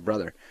should see my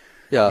brother.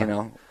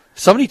 Yeah.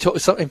 Somebody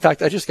in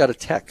fact, I just got a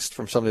text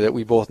from somebody that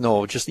we both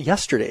know just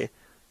yesterday.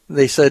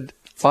 They said,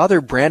 Father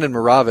Brandon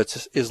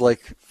Moravitz is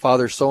like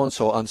Father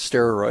so-and-so on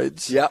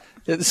steroids. Yeah.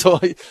 And so,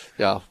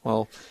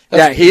 well.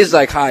 He's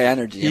high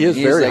energy. He is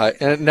very high,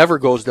 and it never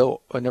goes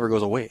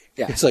away.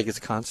 Yeah. It's it's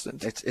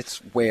constant.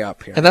 It's way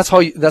up here. And that's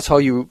how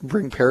you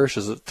bring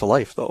parishes to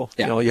life, though.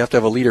 Yeah. You have to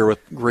have a leader with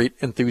great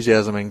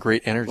enthusiasm and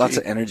great energy. Lots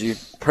of energy,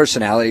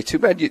 personality. Too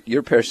bad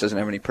your parish doesn't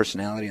have any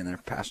personality in their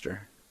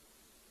pastor.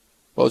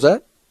 What was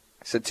that?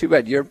 I said, too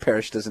bad your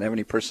parish doesn't have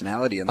any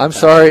personality in the I'm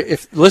sorry,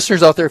 if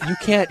listeners out there, if you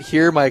can't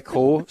hear my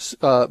co-host,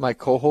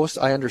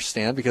 I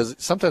understand, because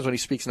sometimes when he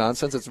speaks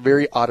nonsense, it's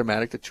very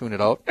automatic to tune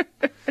it out.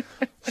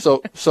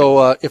 So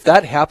if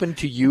that happened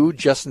to you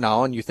just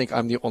now and you think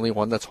I'm the only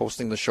one that's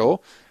hosting the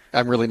show,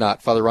 I'm really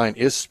not. Father Ryan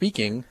is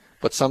speaking,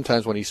 but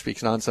sometimes when he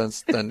speaks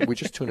nonsense, then we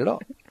just tune it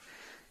out.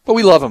 But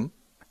we love him,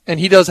 and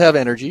he does have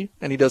energy,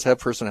 and he does have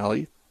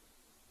personality,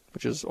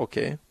 which is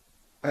okay.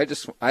 I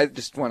just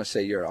want to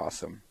say you're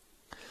awesome.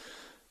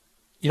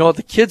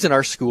 The kids in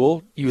our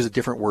school use a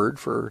different word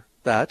for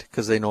that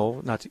because they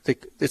know not to.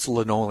 It's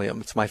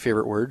linoleum. It's my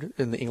favorite word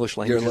in the English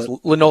language.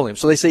 Linoleum.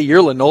 So they say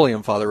you're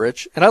linoleum, Father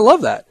Rich, and I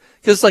love that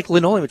because it's like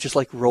linoleum. It just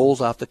like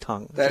rolls off the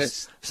tongue.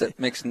 That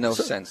makes no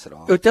sense at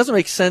all. It doesn't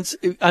make sense.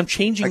 I'm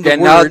changing Again,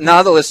 the word.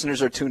 Now the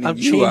listeners are tuning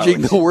you out. I'm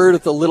changing the word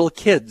with the little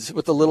kids.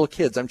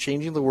 I'm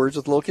changing the words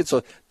with little kids,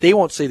 so they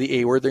won't say the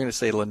A word. They're going to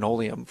say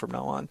linoleum from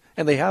now on,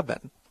 and they have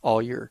been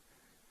all year.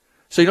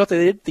 So you know what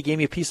they did? They gave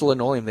me a piece of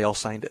linoleum. They all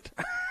signed it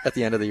at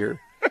the end of the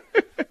year,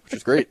 which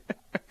is great.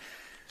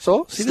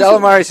 So, Stella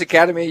Maris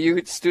Academy,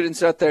 you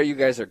students out there, you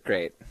guys are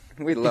great.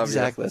 We love you.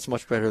 Exactly. That's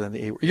much better than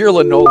the A word. You're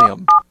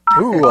linoleum.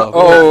 Ooh,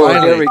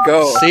 there we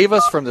go. Save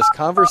us from this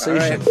conversation.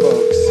 All right,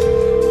 folks.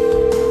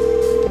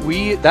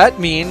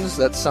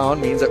 That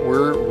sound means that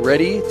we're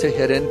ready to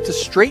head into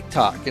Straight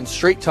Talk. And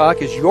Straight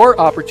Talk is your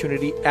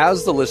opportunity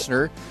as the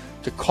listener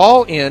to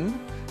call in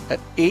at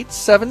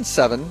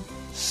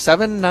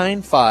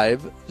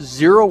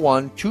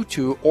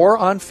 877-795-0122 or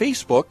on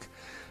Facebook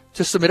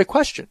to submit a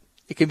question.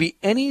 It can be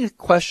any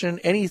question,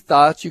 any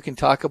thoughts. You can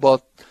talk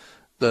about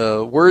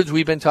the words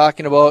we've been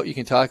talking about. You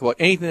can talk about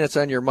anything that's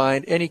on your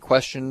mind, any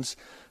questions,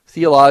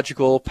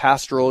 theological,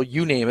 pastoral,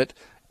 you name it.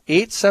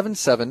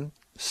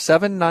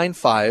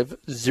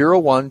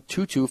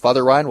 877-795-0122.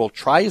 Father Ryan will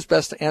try his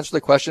best to answer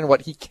the question.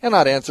 What he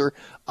cannot answer,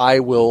 I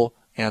will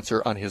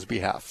answer on his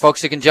behalf.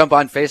 Folks, you can jump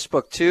on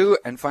Facebook too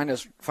and find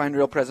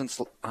Real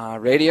Presence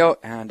Radio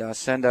and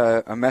send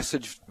a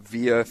message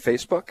via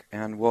Facebook,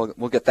 and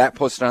we'll get that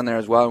posted on there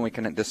as well, and we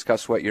can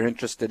discuss what you're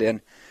interested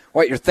in,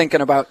 what you're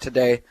thinking about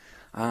today,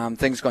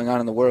 things going on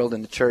in the world,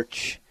 in the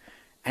church,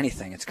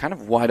 anything. It's kind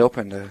of wide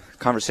open to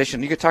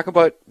conversation. You could talk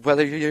about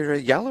whether you're a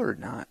yeller or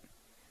not.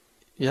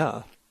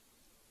 Yeah,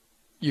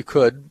 you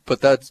could,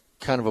 but that's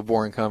kind of a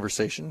boring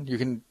conversation. You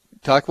can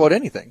talk about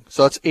anything.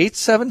 So it's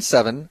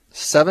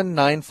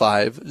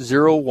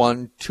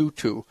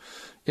 877-795-0122. You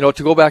know,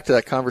 to go back to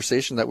that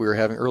conversation that we were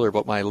having earlier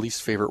about my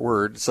least favorite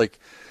word, it's like,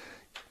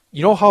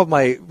 you know how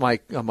my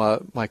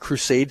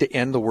crusade to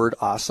end the word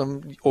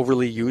awesome,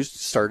 overly used,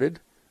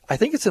 started? I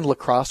think it's in La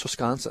Crosse,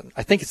 Wisconsin.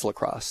 I think it's La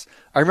Crosse.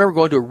 I remember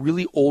going to a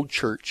really old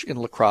church in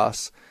La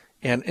Crosse,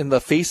 and in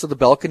the face of the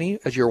balcony,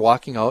 as you're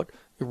walking out,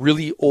 a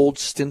really old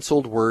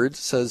stenciled word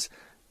says,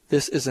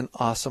 "This is an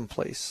awesome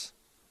place."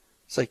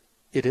 It's like,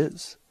 it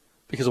is,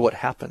 because of what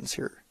happens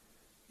here.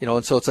 You know,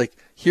 and so it's like,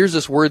 here's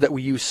this word that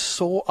we use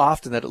so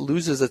often that it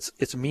loses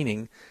its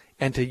meaning,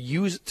 and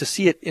to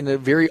see it in a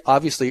very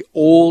obviously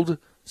old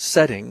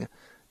setting,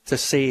 to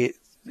say it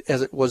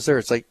as it was there,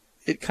 it's like,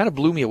 it kind of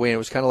blew me away. And it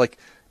was kind of like,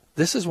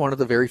 this is one of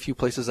the very few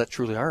places that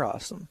truly are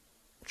awesome.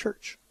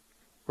 Church,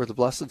 where the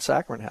Blessed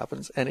Sacrament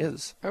happens and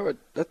is. Oh,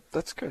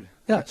 that's good.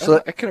 Yeah,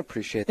 so I can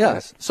appreciate that.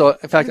 Yes. So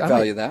in fact, I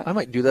value that. I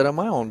might do that on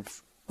my own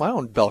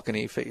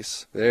balcony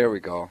face. There we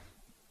go.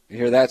 You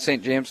hear that,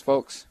 St. James,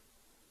 folks?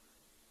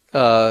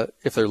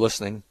 If they're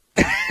listening.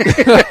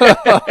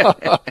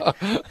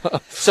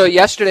 So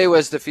yesterday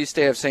was the feast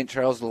day of St.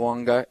 Charles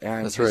Lwanga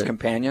and his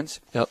companions.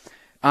 Yep.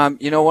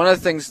 You know, one of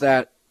the things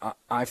that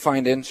I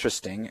find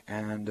interesting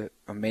and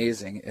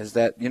amazing is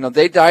that, you know,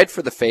 they died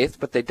for the faith,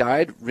 but they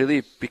died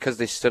really because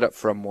they stood up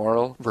for a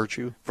moral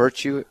virtue.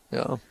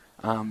 Yeah.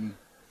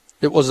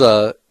 It was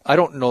I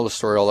don't know the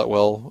story all that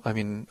well. I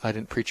mean, I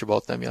didn't preach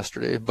about them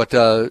yesterday, but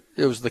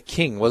it was the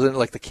king, wasn't it?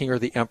 Like the king or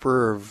the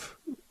emperor of,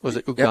 was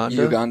it Uganda?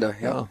 Yep, Uganda,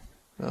 yeah.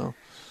 No.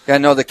 Yeah,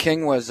 no, the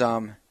king was,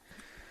 the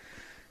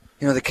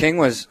king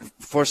was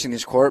forcing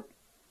these court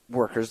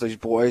workers, these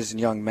boys and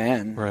young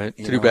men, right,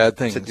 to do bad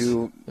things.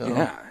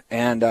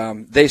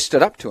 And they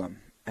stood up to him.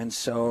 And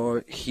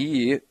so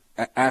he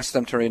asked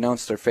them to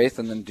renounce their faith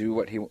and then do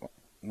what he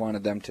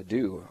wanted them to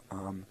do.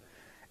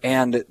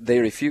 And they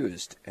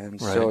refused. And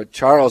so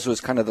Charles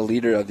was kind of the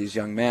leader of these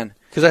young men.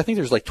 Because I think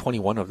there's like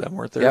 21 of them,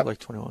 weren't there? Yep. Like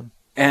 21.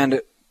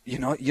 And you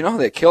know how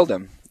they killed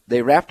him?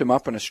 They wrapped him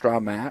up in a straw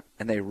mat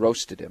and they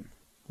roasted him.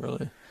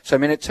 Really? So I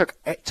mean, it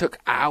took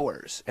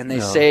hours. And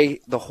they say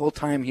the whole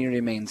time he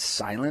remained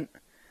silent.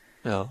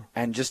 Yeah.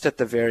 And just at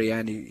the very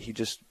end, he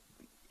just,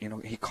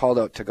 he called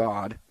out to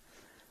God.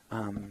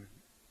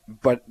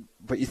 But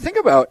you think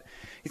about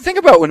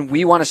when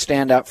we want to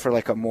stand up for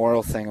like a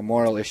moral thing, a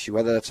moral issue,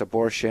 whether that's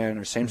abortion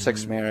or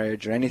same-sex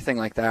marriage or anything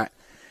like that,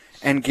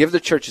 and give the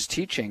church's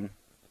teaching.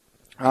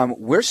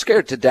 We're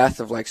scared to death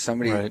of like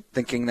somebody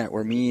thinking that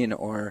we're mean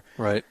or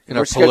in we're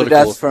our scared political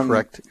to death from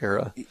correct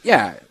era.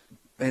 Yeah,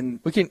 and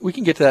we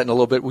can get to that in a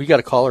little bit. We got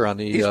a caller on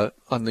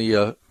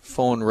the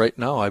phone right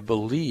now, I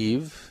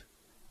believe.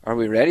 Are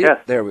we ready? Yes.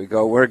 There we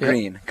go. We're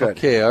green. Good.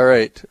 Okay. All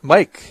right,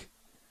 Mike.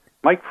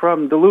 Mike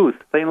from Duluth,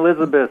 St.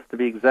 Elizabeth, to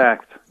be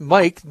exact.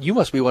 Mike, you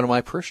must be one of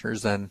my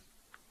parishioners then.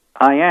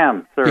 I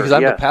am, sir. Because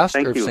I'm yes, the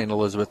pastor of St.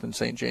 Elizabeth and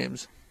St.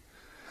 James.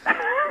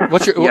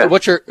 What's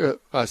your?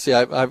 See,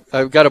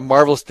 I've got a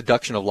marvelous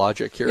deduction of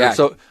logic here. Yeah.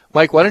 So,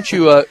 Mike, why don't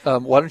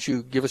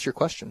you give us your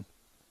question?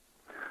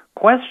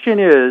 Question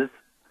is,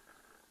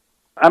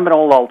 I'm an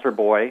old altar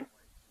boy,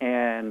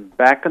 and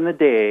back in the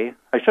day,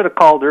 I should have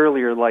called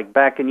earlier, like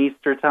back in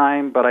Easter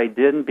time, but I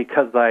didn't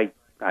because I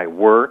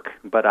work,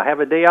 but I have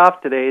a day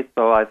off today,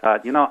 so I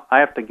thought, I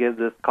have to give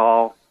this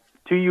call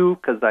to you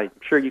because I'm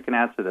sure you can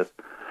answer this.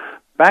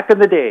 Back in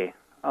the day,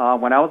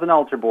 when I was an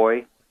altar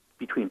boy,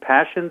 between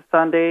Passion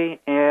Sunday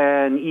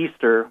and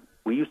Easter,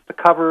 we used to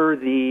cover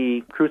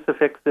the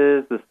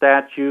crucifixes, the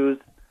statues.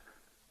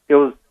 It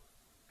was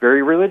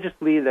very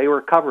religiously, they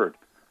were covered.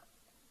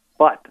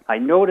 But I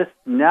noticed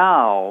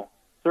now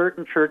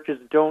certain churches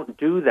don't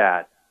do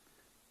that.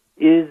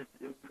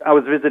 I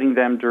was visiting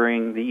them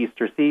during the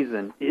Easter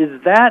season.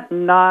 Is that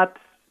not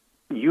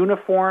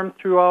uniform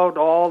throughout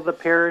all the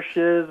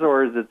parishes,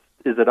 or is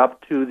it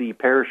up to the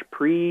parish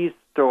priest,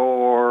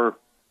 or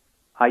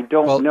I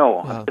don't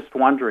know. I'm just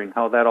wondering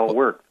how that all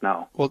works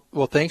now.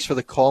 Well, thanks for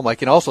the call,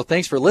 Mike, and also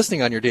thanks for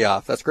listening on your day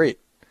off. That's great.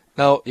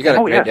 Now you got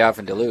a great day off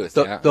in Duluth.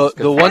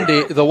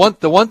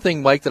 The one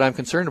thing, Mike, that I'm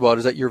concerned about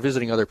is that you're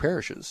visiting other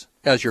parishes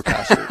as your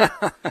pastor.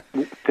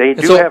 They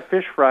do have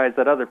fish fries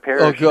at other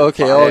parishes.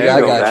 Okay. I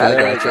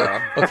got you.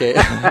 Okay.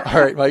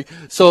 All right, Mike.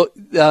 So,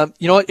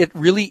 you know what? It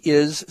really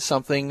is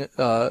something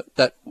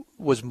that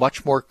was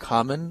much more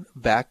common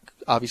back,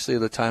 obviously,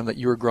 at the time that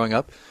you were growing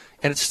up.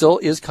 And it still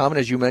is common,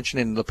 as you mentioned,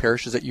 in the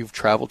parishes that you've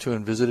traveled to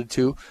and visited,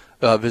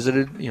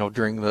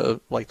 during the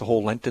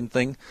whole Lenten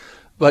thing.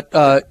 But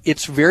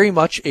it's very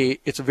much a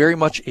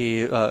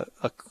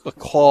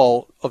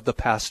call of the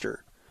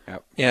pastor.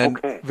 Yep. And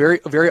very,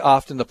 very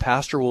often the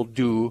pastor will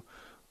do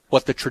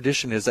what the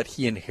tradition is that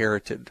he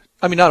inherited.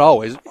 I mean, not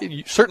always.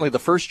 Certainly the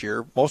first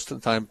year, most of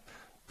the time,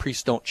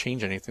 priests don't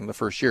change anything the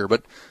first year,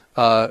 but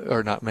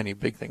or not many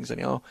big things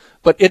anyhow.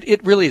 But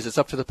it really is. It's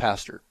up to the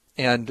pastor.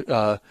 And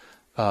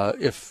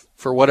if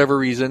for whatever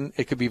reason,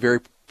 it could be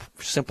very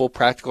simple,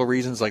 practical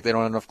reasons, like they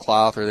don't have enough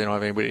cloth or they don't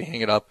have anybody to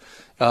hang it up.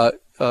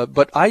 But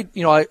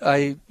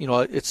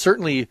it's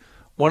certainly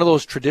one of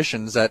those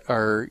traditions that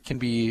can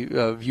be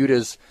viewed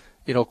as,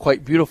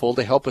 quite beautiful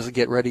to help us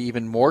get ready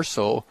even more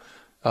so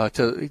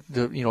to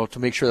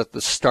make sure that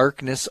the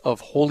starkness of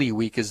Holy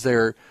Week is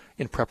there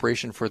in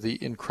preparation for the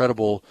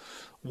incredible,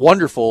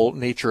 wonderful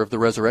nature of the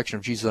resurrection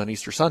of Jesus on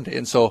Easter Sunday.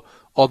 And so,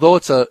 although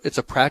it's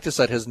a practice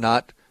that is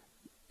not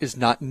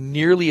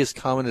nearly as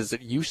common as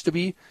it used to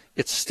be,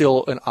 it's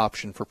still an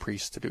option for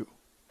priests to do.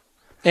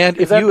 And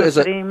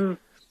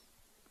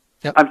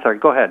I'm sorry,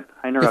 go ahead.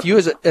 I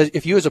interrupted.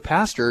 If you as a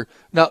pastor,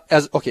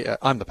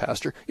 I'm the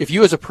pastor. If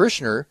you as a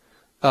parishioner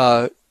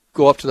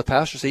go up to the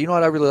pastor and say, you know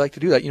what, I really like to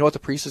do that. You know what the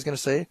priest is going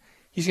to say?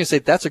 He's going to say,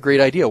 that's a great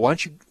idea.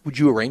 Would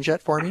you arrange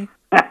that for me?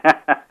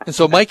 And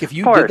so, Mike, if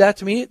you did that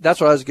to me, that's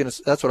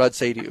what I'd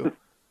say to you.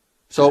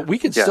 So we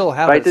can still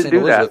have it at St.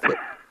 Elizabeth.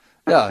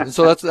 Yeah, and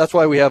so that's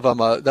why we have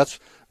that's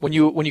when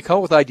you come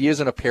up with ideas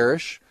in a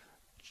parish,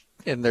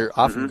 and they're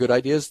often good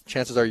ideas,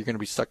 chances are you're going to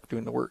be stuck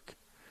doing the work.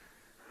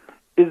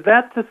 Is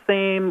that the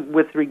same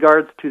with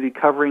regards to the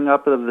covering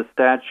up of the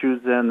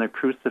statues and the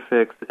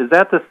crucifix? Is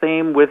that the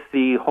same with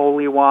the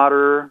holy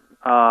water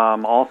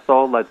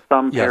also? Like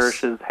some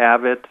parishes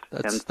have it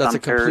and some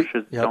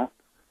parishes don't?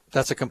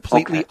 That's a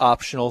completely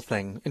optional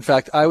thing. In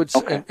fact, I would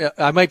say,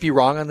 I might be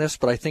wrong on this,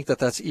 but I think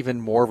that's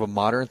even more of a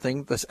modern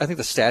thing. I think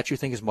the statue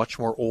thing is much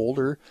more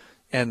older,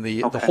 and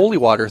the holy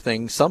water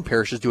thing, some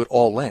parishes do it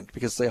all Lent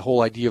because the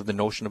whole idea of the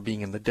notion of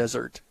being in the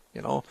desert,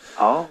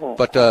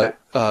 But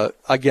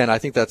again, I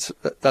think that's a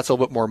little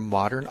bit more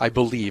modern. I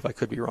believe. I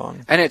could be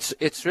wrong. And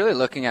it's really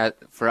looking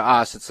at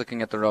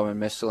the Roman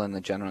Missal and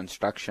the general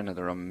instruction of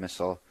the Roman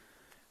Missal,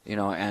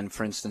 and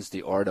for instance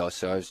the Ordo.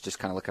 So I was just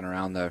kind of looking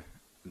around the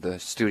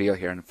studio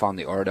here and found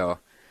the Ordo,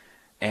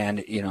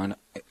 and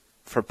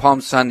for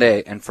Palm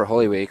Sunday and for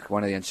Holy Week,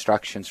 one of the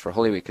instructions for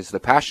Holy Week is the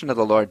Passion of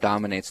the Lord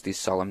dominates these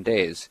solemn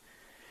days.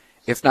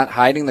 If not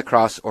hiding the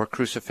cross or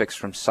crucifix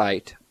from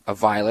sight, a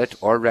violet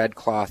or red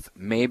cloth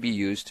may be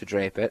used to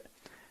drape it,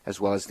 as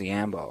well as the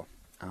ambo.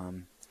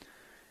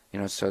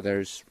 So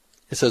there's.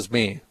 It says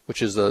may, which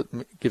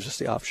gives us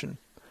the option.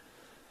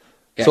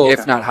 Yeah, so,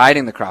 if not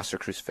hiding the cross or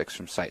crucifix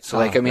from sight.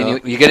 So,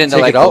 you get into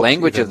the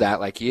language of that.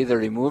 Like, you either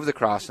remove the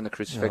cross and the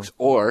crucifix,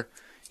 or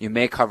you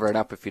may cover it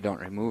up if you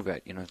don't remove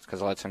it.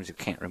 Because a lot of times you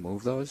can't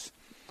remove those.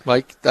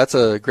 Mike, that's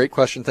a great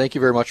question. Thank you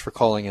very much for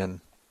calling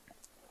in.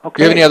 Okay.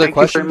 Do you have any other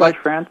questions, Mike?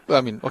 France?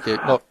 No.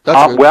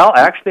 That's well,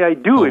 actually, I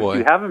do. If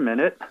you have a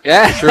minute.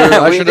 Yeah, sure.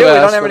 I should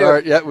have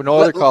asked. No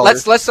other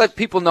callers. Let's let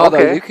people know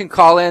though. You can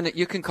call in.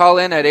 You can call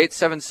in at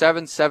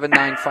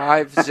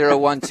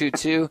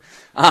 877-795-0122,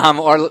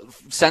 or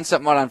send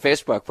something out on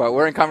Facebook. But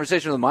we're in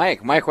conversation with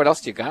Mike. Mike, what else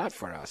do you got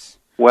for us?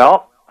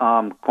 Well,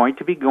 I'm going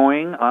to be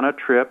going on a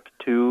trip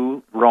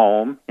to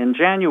Rome in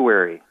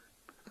January.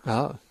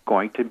 Oh.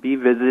 Going to be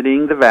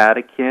visiting the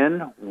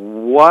Vatican.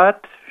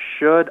 What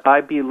should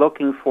I be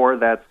looking for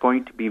that's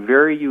going to be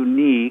very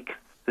unique,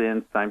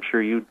 since I'm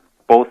sure you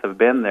both have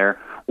been there?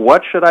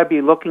 What should I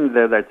be looking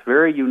there that's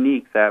very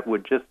unique that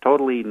would just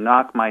totally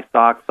knock my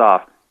socks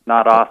off?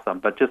 Not awesome,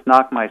 but just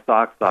knock my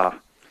socks off.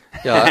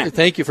 Yeah,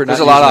 thank you for. There's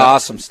a lot of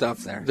awesome stuff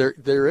there.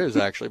 There is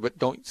actually, but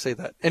don't say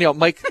that. Anyhow,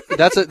 Mike,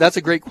 that's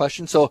a great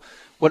question. So,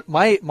 what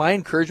my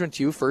encouragement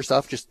to you, first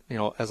off, just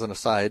as an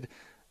aside,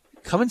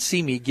 come and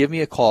see me. Give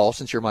me a call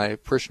since you're my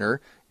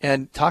parishioner.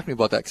 And talk to me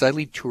about that, because I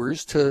lead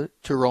tours to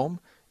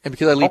Rome, And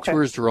because I lead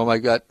tours to Rome, I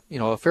got,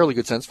 a fairly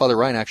good sense. Father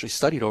Ryan actually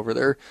studied over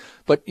there.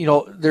 But,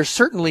 there's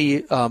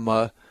certainly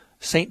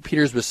St.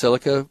 Peter's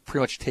Basilica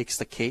pretty much takes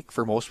the cake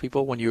for most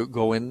people when you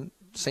go in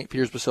St.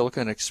 Peter's Basilica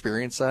and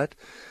experience that.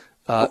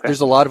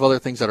 There's a lot of other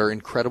things that are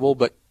incredible,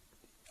 but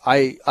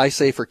I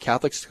say for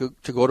Catholics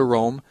to go to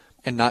Rome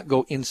and not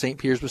go in St.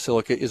 Peter's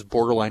Basilica is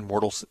borderline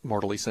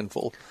mortally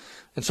sinful.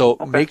 And so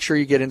make sure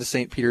you get into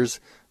St.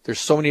 Peter's.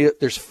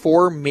 There's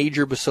 4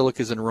 major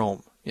basilicas in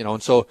Rome,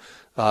 and so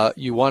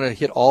you want to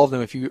hit all of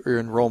them if you're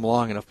in Rome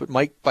long enough. But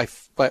Mike, by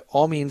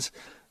all means,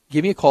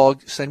 give me a call,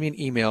 send me an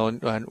email,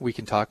 and we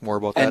can talk more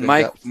about that. And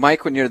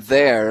Mike, when you're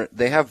there,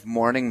 they have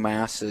morning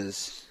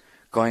masses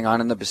going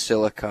on in the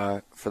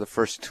basilica for the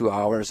first 2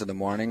 hours of the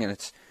morning,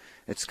 and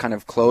it's kind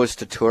of closed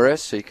to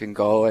tourists, so you can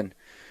go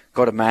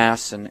to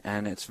mass,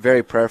 and it's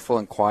very prayerful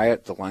and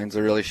quiet. The lines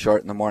are really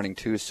short in the morning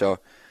too, so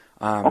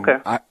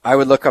I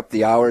would look up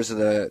the hours of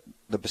the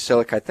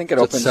basilica. I think it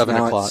opens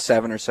now at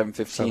 7 or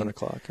 7:15. 7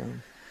 o'clock. Yeah.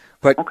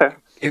 But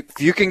if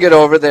you can get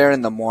over there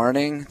in the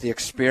morning, the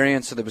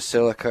experience of the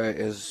basilica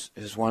is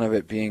one of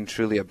it being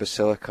truly a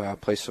basilica, a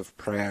place of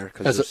prayer.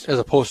 As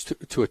opposed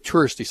to a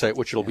touristy site,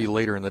 which it'll be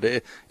later in the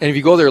day. And if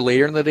you go there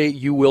later in the day,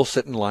 you will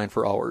sit in line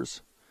for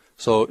hours.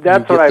 So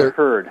that's what I've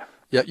heard.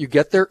 Yeah, you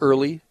get there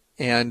early,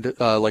 and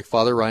like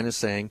Father Ryan is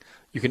saying,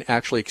 you can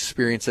actually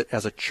experience it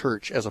as a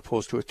church as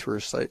opposed to a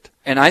tourist site.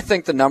 And I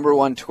think the number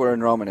one tour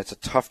in Rome, and it's a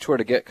tough tour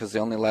to get because they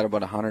only let about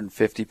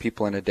 150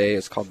 people in a day,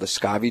 is called the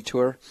Scavi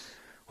Tour,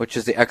 which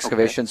is the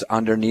excavations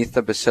underneath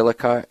the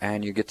basilica,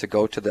 and you get to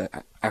go to the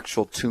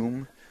actual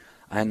tomb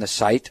and the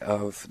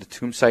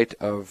tomb site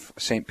of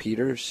St.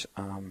 Peter's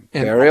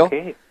burial.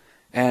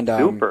 And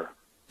super.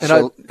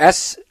 So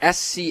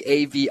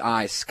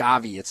S-C-A-V-I,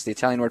 Scavi, it's the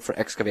Italian word for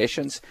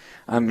excavations.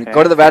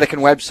 Go to the Vatican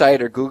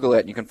website or Google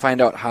it, and you can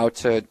find out how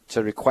to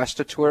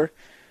request a tour.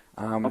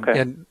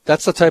 And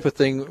that's the type of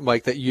thing,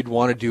 Mike, that you'd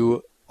want to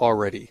do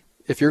already.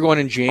 If you're going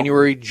in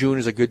January, June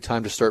is a good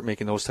time to start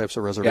making those types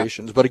of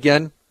reservations. Yeah. But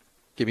again,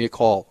 give me a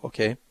call,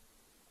 okay?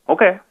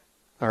 Okay.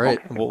 All right.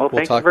 Okay. We'll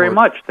thank you very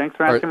much. Thanks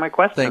for answering my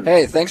question.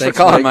 Thanks for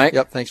calling, Mike.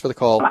 Yep, thanks for the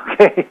call.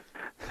 Okay.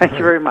 Thank you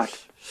very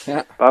much.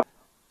 Yeah. Bye.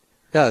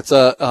 Yeah, it's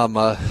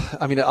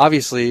I mean,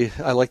 obviously,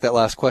 I like that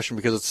last question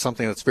because it's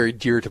something that's very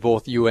dear to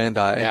both you and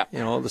I.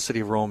 Yeah. The city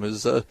of Rome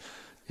is I've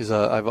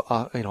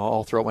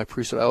all throughout my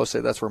priesthood, I always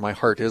say that's where my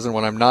heart is, and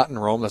when I'm not in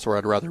Rome, that's where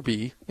I'd rather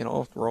be.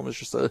 Rome is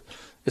just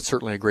it's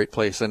certainly a great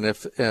place, and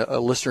if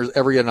listeners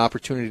ever get an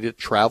opportunity to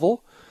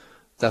travel,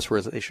 that's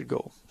where they should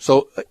go.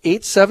 So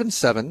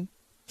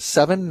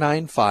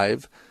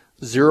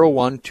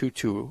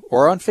 877-795-0122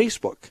 or on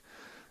Facebook.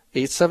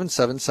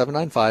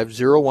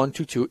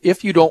 877-795-0122.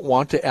 If you don't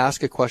want to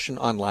ask a question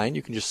online,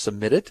 you can just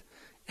submit it,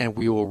 and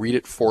we will read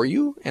it for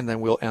you, and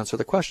then we'll answer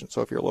the question.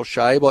 So if you're a little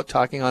shy about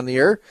talking on the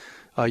air,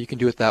 you can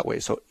do it that way.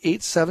 So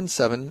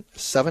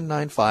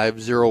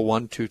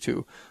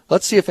 877-795-0122.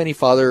 Let's see if any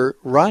Father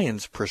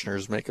Ryan's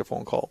parishioners make a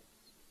phone call.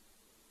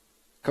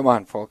 Come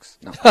on, folks.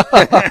 No.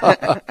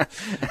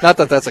 Not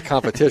that that's a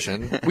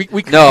competition. We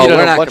compete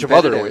in a bunch of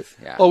other ways.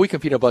 Yeah. Well, we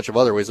compete in a bunch of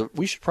other ways.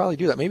 We should probably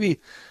do that. Maybe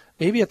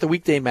at the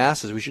weekday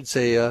masses, we should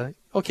say,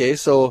 okay,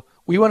 so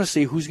we want to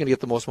see who's going to get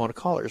the most amount of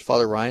callers,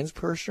 Father Ryan's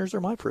parishioners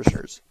or my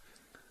parishioners.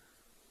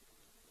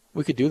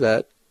 We could do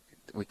that.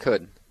 We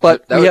could.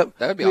 But that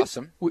would be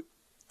awesome.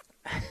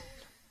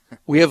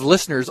 We have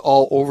listeners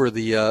all over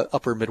the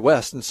upper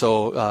Midwest, and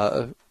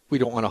so we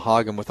don't want to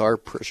hog them with our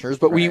parishioners,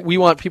 but we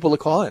want people to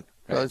call in.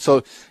 Right.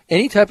 So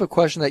any type of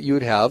question that you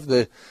would have,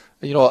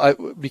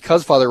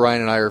 because Father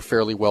Ryan and I are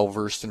fairly well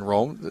versed in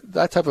Rome,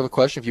 that type of a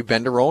question, if you've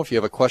been to Rome, if you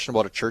have a question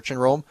about a church in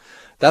Rome,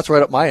 that's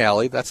right up my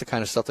alley. That's the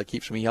kind of stuff that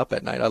keeps me up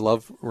at night. I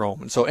love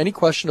Rome. And so any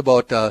question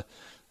about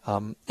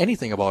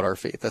anything about our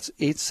faith, that's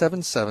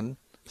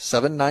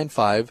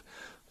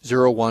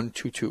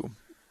 877-795-0122.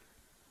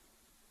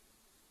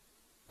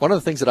 One of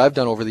the things that I've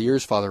done over the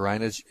years, Father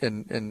Ryan, is,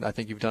 and I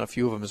think you've done a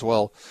few of them as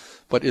well,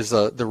 but is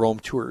the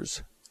Rome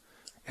tours.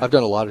 I've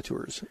done a lot of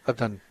tours. I've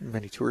done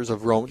many tours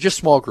of Rome, just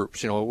small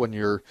groups. When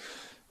you're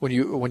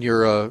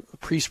a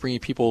priest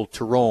bringing people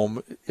to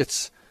Rome,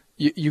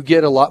 you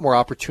get a lot more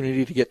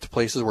opportunity to get to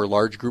places where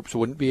large groups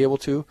wouldn't be able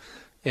to.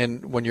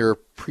 And when you're a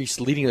priest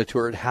leading the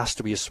tour, it has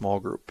to be a small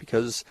group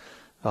because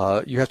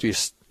you have to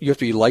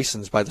be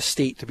licensed by the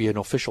state to be an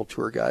official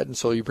tour guide. And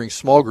so you bring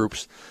small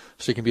groups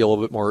so you can be a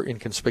little bit more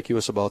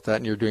inconspicuous about that,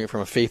 and you're doing it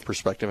from a faith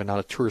perspective and not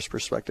a tourist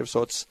perspective.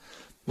 So it's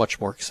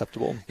much more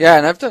acceptable. Yeah,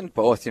 and I've done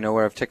both,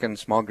 where I've taken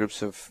small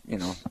groups of,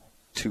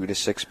 2 to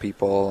 6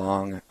 people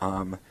along.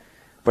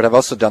 But I've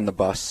also done the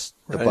bus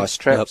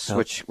trips, yep.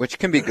 which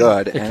can be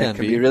good, it can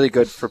be really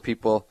good for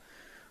people,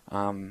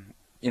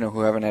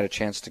 who haven't had a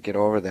chance to get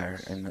over there.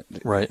 And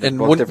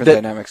both different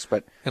dynamics,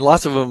 but and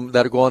lots of them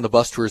that go on the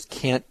bus tours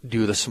can't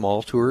do the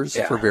small tours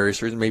for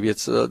various reasons. Maybe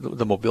it's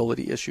the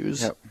mobility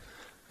issues. Yep.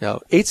 Yeah.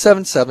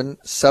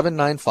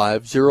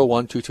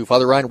 877-795-0122.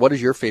 Father Ryan, what is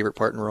your favorite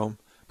part in Rome?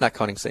 Not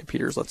counting St.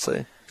 Peter's, let's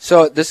say.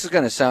 So this is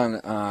going to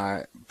sound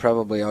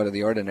probably out of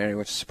the ordinary,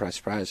 which is surprise,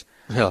 surprise.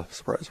 Yeah,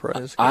 surprise,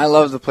 surprise. I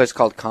love the place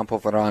called Campo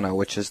Verano,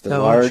 which is the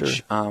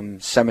large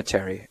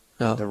cemetery,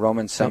 the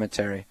Roman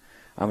cemetery.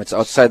 It's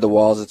outside the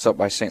walls. It's up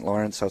by St.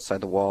 Lawrence, outside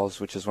the walls,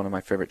 which is one of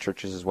my favorite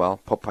churches as well.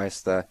 Pope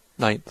Pius the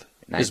Ninth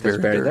is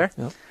buried there.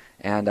 Yep.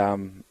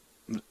 And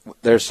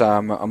there's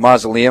a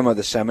mausoleum of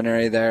the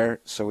seminary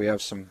there, so we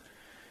have some.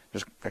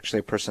 There's actually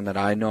a person that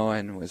I know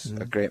and was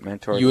a great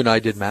mentor. You and I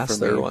did Mass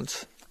there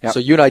once. Yep. So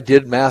you and I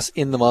did Mass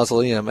in the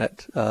mausoleum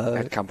at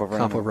Campo Verano.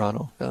 Campo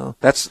Verano. Yeah.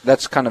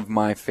 That's kind of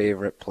my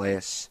favorite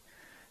place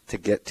to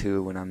get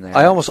to when I'm there.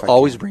 I almost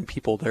always bring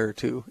people there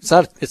too. It's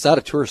not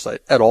a tourist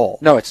site at all.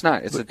 No, it's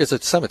not. It's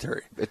a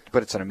cemetery.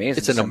 But it's an amazing.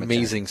 It's an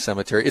amazing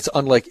cemetery. It's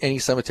unlike any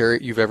cemetery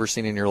you've ever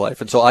seen in your life.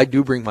 And so I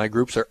do bring my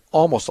groups there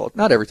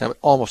not every time, but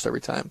almost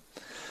every time.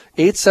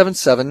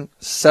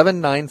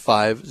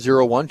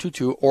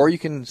 877-795-0122, or you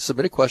can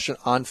submit a question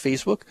on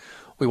Facebook.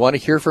 We want to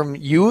hear from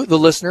you, the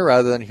listener,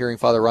 rather than hearing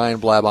Father Ryan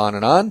blab on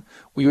and on.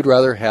 We would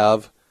rather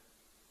have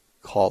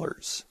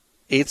callers.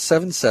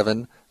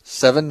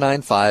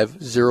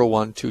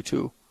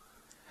 877-795-0122.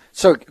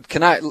 So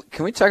can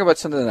we talk about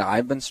something that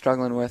I've been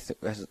struggling with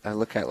as I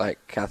look at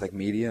like Catholic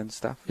media and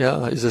stuff?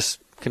 Yeah, is this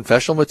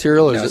confessional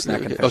material? Or no, is it's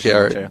not confessional okay,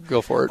 all right, material.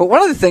 Go for it. But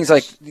one of the things,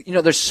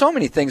 there's so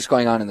many things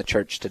going on in the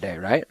church today,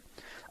 right?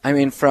 I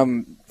mean,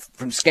 from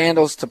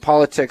scandals to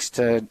politics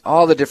to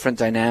all the different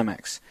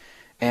dynamics.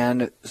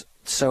 And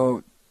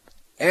so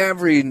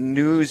every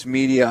news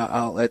media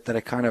outlet that I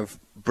kind of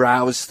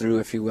browse through,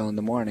 if you will, in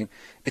the morning,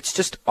 it's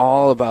just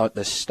all about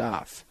this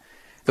stuff.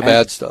 The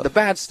bad stuff. The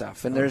bad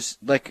stuff. And there's,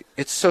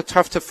 it's so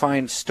tough to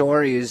find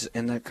stories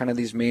in the kind of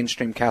these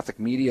mainstream Catholic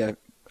media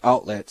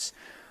outlets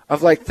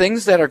of,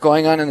 things that are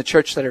going on in the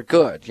church that are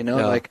good,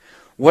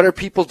 what are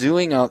people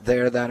doing out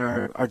there that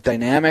are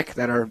dynamic,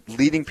 that are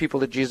leading people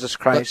to Jesus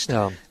Christ,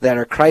 that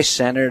are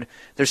Christ-centered?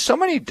 There's so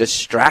many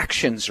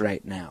distractions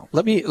right now.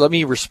 Let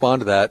me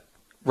respond to that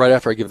right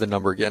after I give the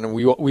number again. And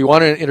we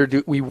want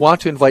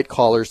to invite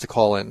callers to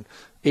call in.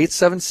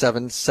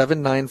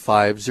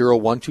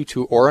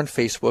 877-795-0122 or on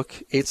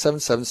Facebook,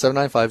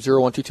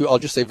 877-795-0122. I'll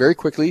just say very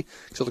quickly,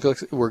 because it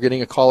looks like we're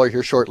getting a caller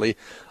here shortly.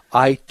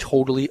 I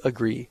totally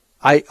agree.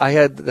 I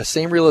had the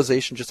same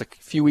realization just a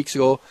few weeks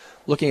ago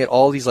looking at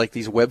all these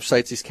these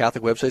websites, these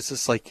Catholic websites.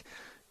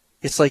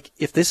 It's like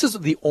if this is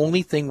the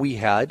only thing we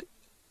had,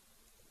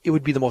 it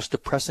would be the most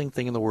depressing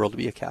thing in the world to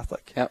be a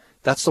Catholic. Yep.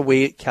 That's the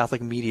way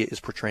Catholic media is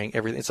portraying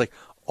everything. It's like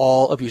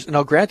all abuse.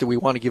 Now, granted, we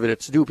want to give it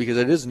its due because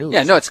it is news.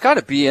 Yeah, no, it's got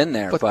to be in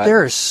there. But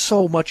there is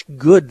so much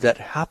good that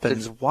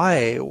happens.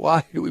 Why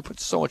do we put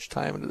so much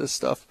time into this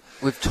stuff?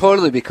 We've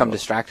totally become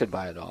distracted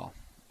by it all,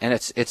 and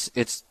it's. I think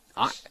it's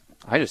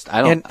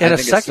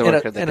the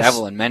work of the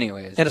devil in many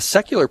ways. And a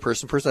secular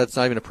person that's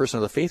not even a person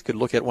of the faith could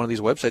look at one of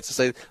these websites and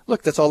say,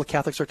 look, that's all the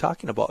Catholics are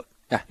talking about.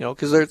 Yeah.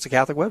 Because it's a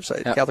Catholic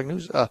website, Catholic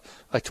news. I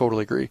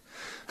totally agree.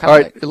 All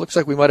right, it looks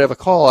like we might have a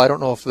call. I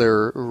don't know if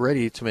they're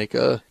ready to make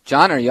a...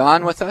 John, are you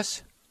on with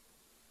us?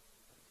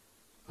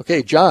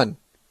 Okay, John,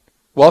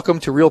 welcome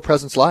to Real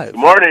Presence Live. Good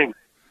morning.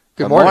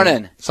 Good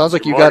morning. Sounds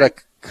like you got a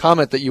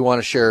comment that you want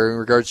to share in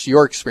regards to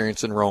your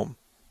experience in Rome.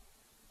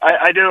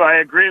 I do. I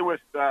agree with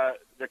the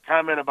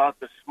comment about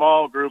the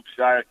small groups.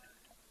 I've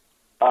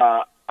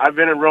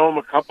been in Rome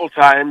a couple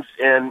times,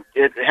 and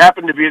it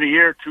happened to be the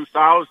year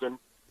 2000.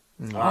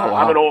 Wow.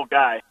 I'm an old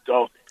guy,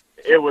 so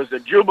it was a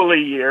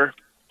Jubilee year,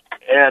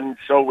 and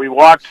so we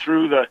walked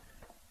through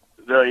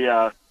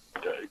the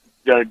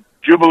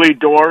Jubilee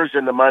doors,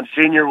 and the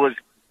Monsignor was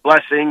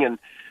blessing, and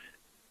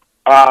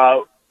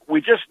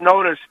we just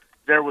noticed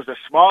there was a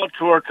small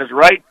tour, because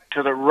right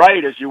to the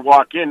right as you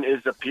walk in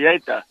is the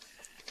Pieta,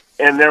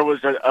 and there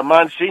was a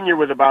Monsignor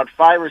with about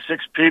 5 or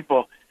 6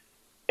 people,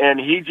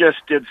 and he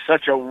just did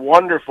such a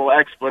wonderful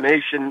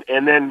explanation,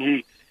 and then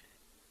he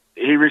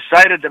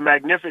recited the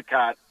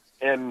Magnificat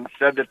and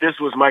said that this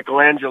was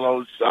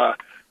Michelangelo's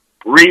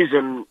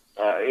reason.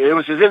 It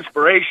was his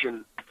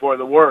inspiration for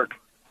the work.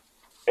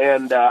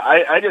 And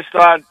I just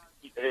thought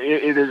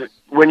it is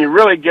when you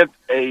really get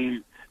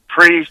a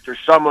priest or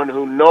someone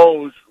who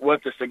knows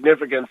what the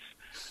significance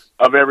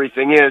of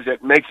everything is,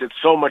 it makes it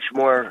so much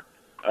more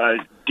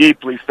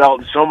deeply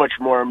felt and so much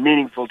more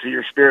meaningful to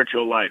your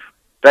spiritual life.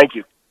 Thank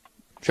you.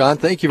 John,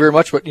 thank you very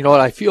much. But you know what?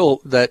 I feel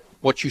that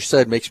what you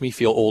said makes me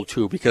feel old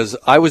too, because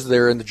I was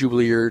there in the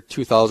Jubilee year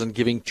 2000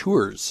 giving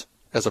tours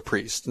as a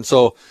priest. And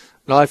so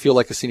now I feel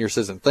like a senior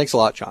citizen. Thanks a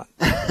lot, John.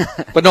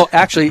 But no,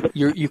 actually,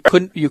 you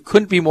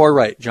couldn't be more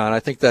right, John.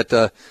 I think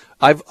that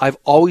I've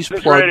always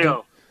plugged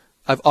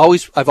I've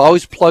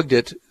always plugged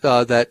it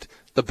that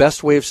the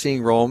best way of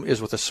seeing Rome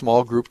is with a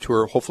small group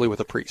tour, hopefully with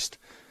a priest,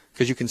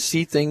 because you can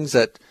see things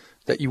that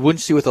you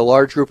wouldn't see with a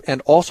large group.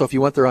 And also, if you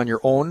went there on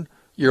your own,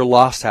 you're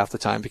lost half the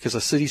time, because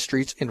the city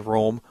streets in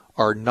Rome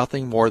are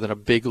nothing more than a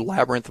big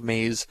labyrinth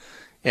maze,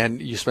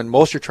 and you spend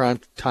most of your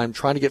time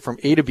trying to get from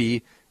A to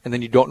B, and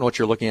then you don't know what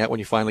you're looking at when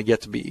you finally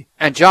get to B.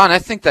 And John, I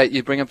think that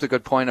you bring up the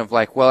good point of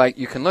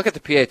you can look at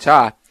the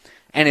Pietà,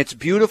 and it's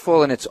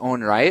beautiful in its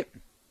own right,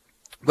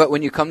 but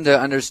when you come to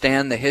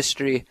understand the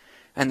history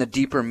and the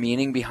deeper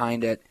meaning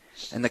behind it,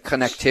 and the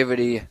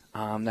connectivity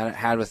that it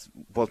had with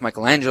both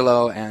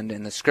Michelangelo and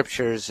in the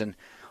scriptures, and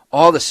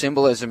all the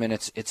symbolism, and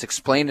it's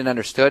explained and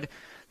understood.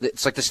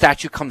 It's like the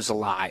statue comes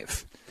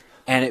alive,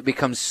 and it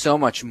becomes so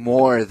much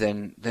more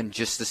than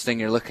just this thing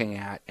you're looking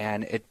at,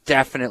 and it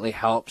definitely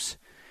helps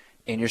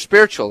in your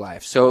spiritual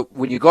life. So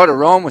when you go to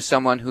Rome with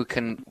someone who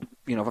can,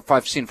 if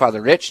I've seen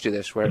Father Rich do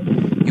this, where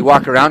you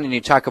walk around and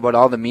you talk about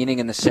all the meaning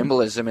and the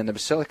symbolism in the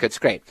basilica, it's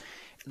great.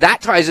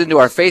 That ties into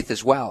our faith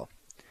as well.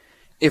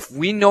 If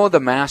we know the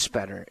Mass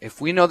better,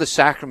 if we know the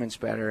sacraments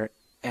better,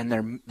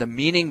 and the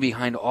meaning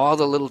behind all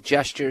the little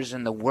gestures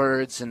and the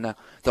words and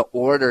the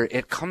order,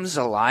 it comes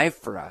alive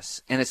for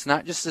us. And it's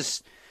not just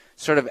this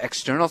sort of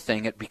external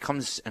thing, it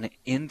becomes an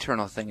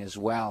internal thing as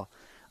well.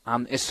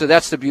 So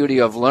that's the beauty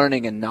of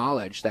learning and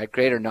knowledge. That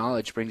greater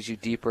knowledge brings you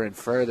deeper and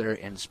further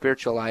in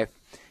spiritual life,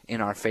 in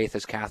our faith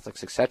as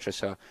Catholics, etc.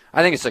 So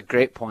I think it's a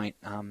great point.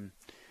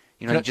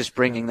 Just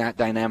bringing that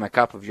dynamic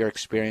up of your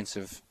experience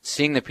of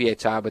seeing the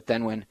Pietà, but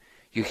then when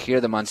you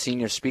hear the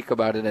Monsignor speak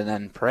about it and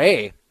then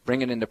pray,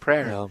 bring it into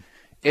prayer,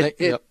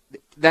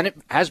 then it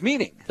has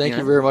meaning. Thank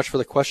you very much for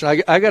the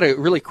question. I got a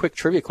really quick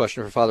trivia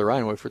question for Father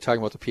Ryan if we're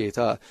talking about the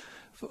Pietà.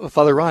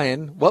 Father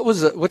Ryan,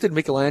 what did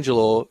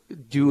Michelangelo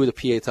do the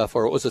Pietà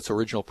for? What was its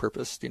original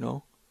purpose? Do you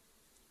know?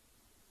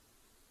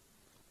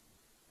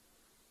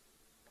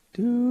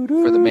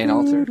 For the main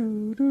altar?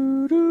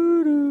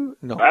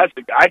 No.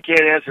 I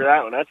can't answer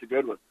that one. That's a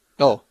good one.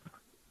 Oh,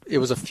 it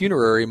was a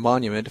funerary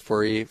monument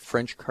for a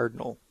French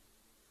cardinal.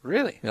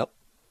 Really? Yep.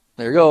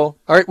 There you go.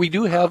 All right, we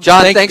do have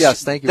John. Thank you.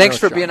 Thanks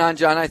for being on,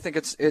 John. I think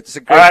it's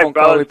a great phone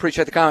call. We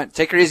appreciate the comment.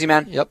 Take her easy,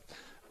 man. Yep.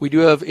 We do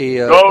have a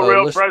Go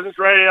Real Presence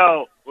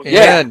Radio.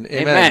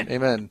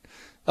 Amen.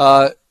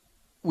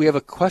 We have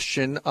a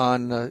question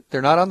on.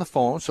 They're not on the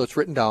phone, so it's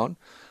written down.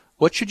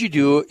 What should you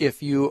do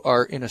if you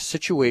are in a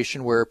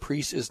situation where a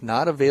priest is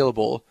not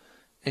available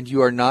and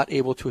you are not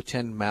able to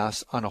attend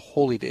Mass on a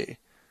holy day?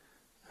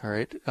 All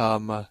right.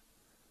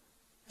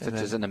 Such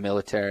as in the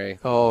military.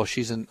 Oh,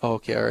 she's in.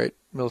 Okay, all right.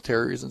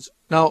 Military reasons.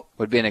 Now,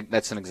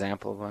 that's an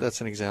example of one.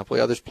 That's an example.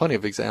 Yeah, there's plenty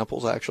of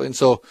examples actually. And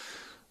so,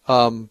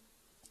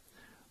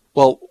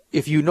 well,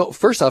 if you know,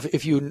 first off,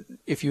 if you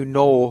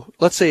know,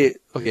 let's say,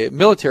 okay,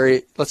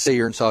 military. Let's say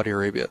you're in Saudi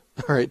Arabia.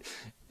 All right.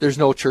 There's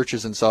no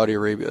churches in Saudi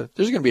Arabia.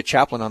 There's going to be a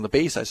chaplain on the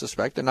base, I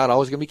suspect. They're not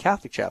always going to be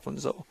Catholic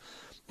chaplains, though.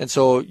 And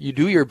so you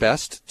do your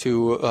best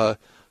to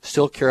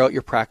still carry out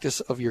your practice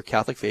of your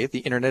Catholic faith.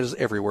 The internet is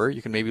everywhere.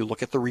 You can maybe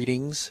look at the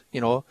readings,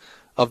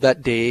 of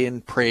that day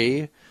and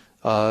pray.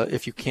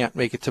 If you can't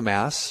make it to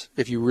Mass,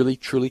 if you really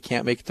truly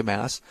can't make it to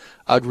Mass,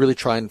 I'd really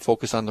try and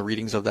focus on the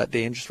readings of that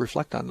day and just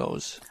reflect on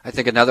those. I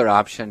think another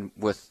option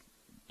with,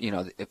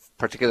 if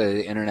particularly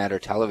the internet or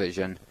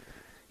television,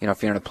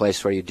 if you're in a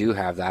place where you do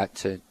have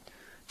that,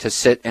 to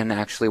sit and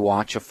actually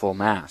watch a full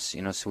Mass.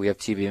 So we have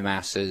TV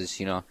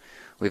Masses,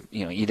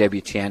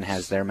 EWTN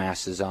has their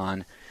Masses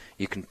on.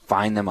 You can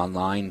find them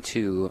online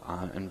too,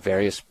 in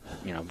various,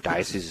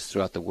 dioceses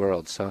throughout the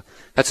world. So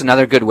that's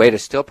another good way to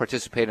still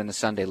participate in the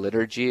Sunday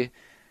liturgy,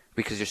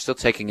 because you're still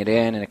taking it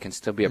in, and it can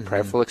still be a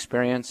prayerful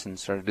experience and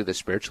sort of do the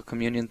spiritual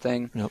communion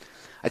thing. Yep.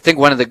 I think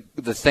one of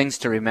the things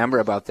to remember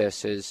about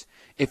this is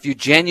if you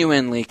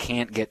genuinely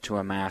can't get to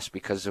a Mass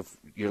because of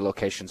your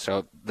location,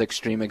 so the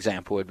extreme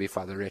example would be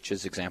Father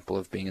Rich's example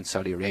of being in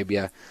Saudi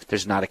Arabia.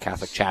 There's not a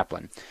Catholic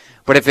chaplain.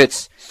 But if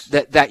it's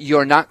that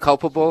you're not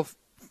culpable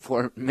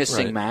for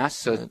missing Mass,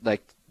 so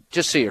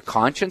just so your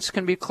conscience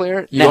can be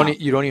clear. You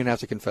don't even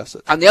have to confess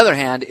it. On the other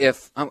hand,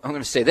 if I'm going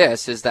to say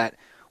this, is that,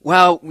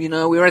 well, we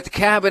were at the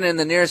cabin and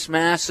the nearest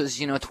Mass was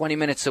 20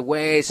 minutes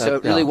away, so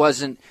it really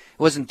wasn't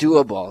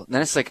doable.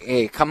 Then it's like,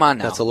 hey, come on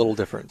now. That's a little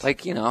different.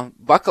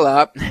 Buckle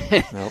up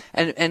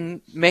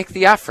and make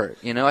the effort.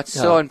 It's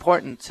so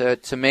important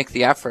to make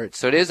the effort.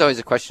 So it is always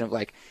a question of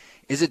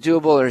is it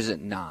doable or is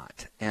it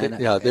not? And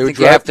I think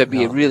you have to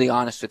be really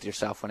honest with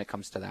yourself when it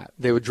comes to that.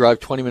 They would drive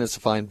 20 minutes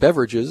to find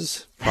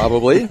beverages,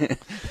 probably.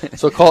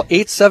 So call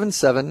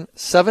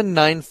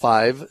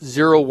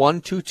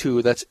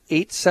 877-795-0122. That's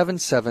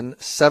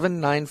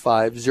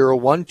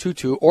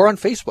 877-795-0122, or on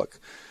Facebook.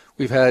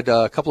 We've had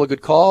a couple of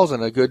good calls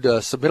and a good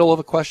submittal of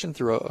a question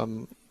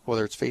through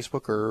whether it's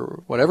Facebook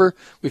or whatever.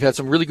 We've had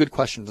some really good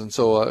questions, and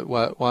so I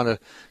want to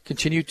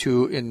continue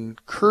to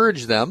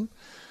encourage them.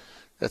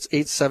 That's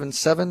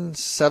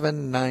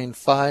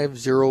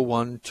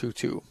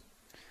 877-795-0122.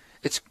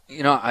 It's,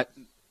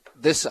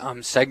 this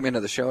segment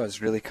of the show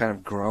is really kind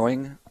of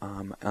growing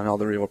on all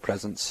the Real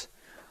Presence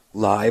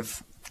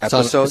live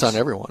episodes. It's on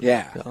everyone.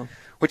 Yeah.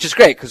 Which is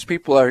great because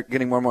people are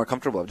getting more and more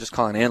comfortable just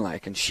calling in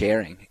and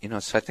sharing.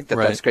 So I think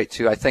that's great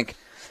too. I think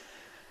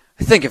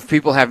if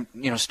people have,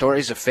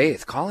 stories of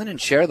faith, call in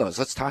and share those.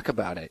 Let's talk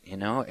about it.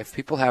 If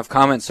people have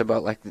comments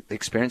about the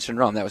experience in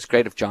Rome, that was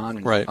great of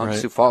John and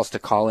Sioux Falls to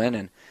call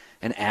in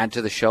and add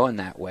to the show in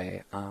that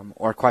way.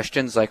 Or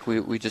questions like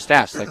we just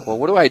asked, like, well,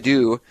 what do I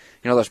do?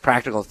 Those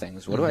practical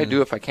things. What do I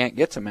do if I can't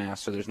get to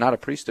Mass or there's not a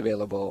priest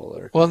available?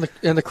 Or well,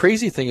 and the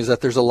crazy thing is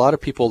that there's a lot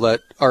of people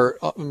that are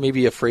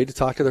maybe afraid to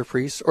talk to their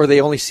priests, or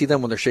they only see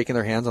them when they're shaking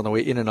their hands on the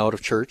way in and out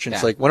of church. And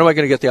it's like, when am I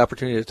going to get the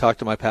opportunity to talk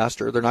to my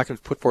pastor? They're not going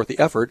to put forth the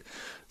effort.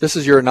 This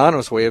is your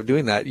anonymous way of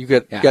doing that. You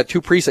got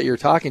two priests that you're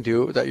talking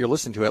to, that you're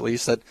listening to at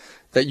least,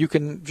 that you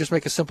can just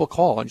make a simple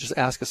call and just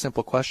ask a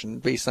simple question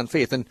based on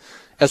faith. And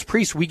as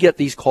priests, we get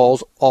these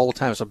calls all the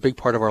time. It's a big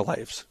part of our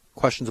lives.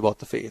 Questions about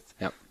the faith.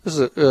 Yep. This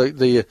is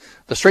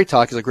the Straight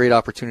Talk is a great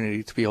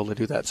opportunity to be able to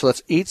do that. So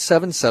that's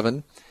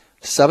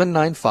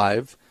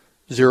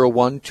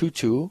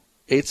 877-795-0122.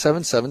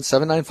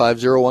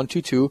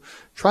 877-795-0122.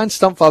 Try and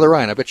stump Father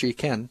Ryan. I bet you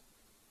can.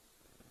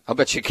 I'll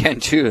bet you can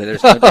too.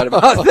 There's no doubt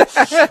about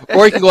that.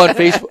 Or you can go on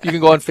Facebook. You can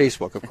go on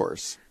Facebook, of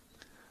course.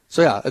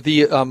 So yeah,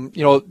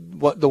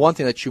 the one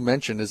thing that you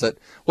mentioned is that,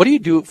 what do you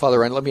do, Father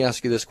Ryan? Let me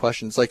ask you this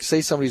question. It's like,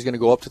 say somebody's going to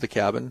go up to the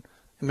cabin,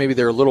 and maybe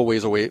they're a little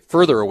ways away,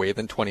 further away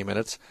than 20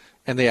 minutes,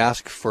 and they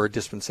ask for a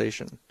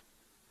dispensation.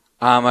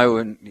 I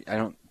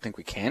don't think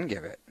we can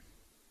give it.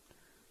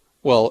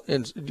 Well,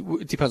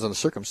 it depends on the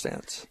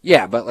circumstance.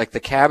 Yeah, but like the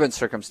cabin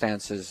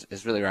circumstance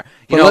is really rare.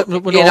 Let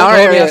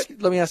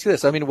me ask you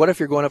this. I mean, what if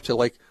you're going up to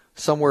like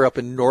somewhere up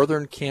in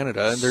northern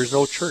Canada and there's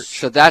no church?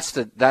 So that's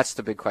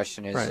the big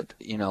question is, right.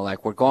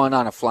 Like we're going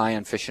on a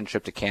fly-in fishing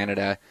trip to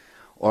Canada,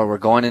 or we're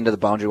going into the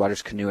Boundary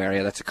Waters canoe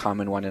area. That's a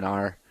common one in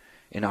our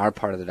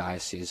part of the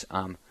diocese.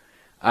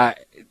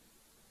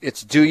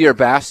 It's do your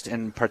best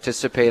and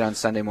participate on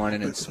Sunday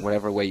morning in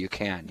whatever way you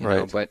can. You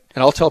know? And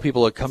I'll tell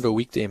people to come to a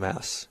weekday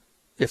Mass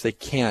if they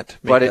can't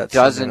make but that.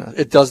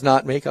 It does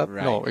not make up.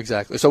 Right. No,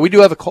 exactly. So we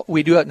do have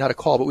not a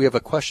call, but we have a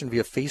question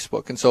via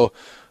Facebook. And so,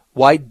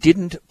 why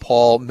didn't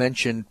Paul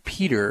mention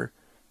Peter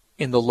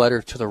in the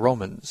letter to the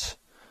Romans?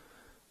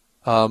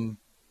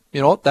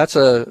 That's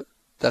a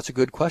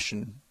good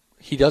question.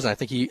 He doesn't.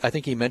 I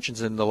think he mentions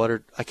in the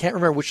letter. I can't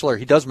remember which letter.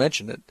 He does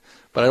mention it,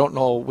 but I don't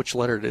know which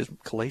letter it is.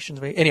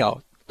 Galatians, maybe.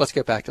 Anyhow, let's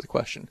get back to the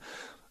question.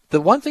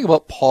 The one thing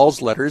about Paul's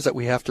letters that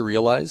we have to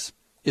realize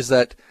is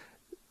that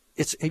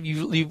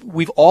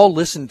we've all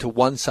listened to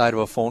one side of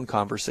a phone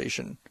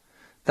conversation.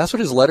 That's what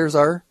his letters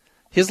are.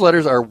 His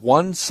letters are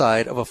one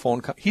side of a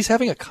phone. He's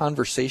having a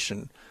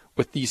conversation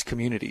with these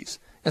communities,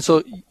 and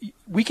so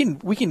we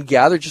can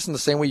gather just in the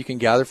same way you can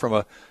gather from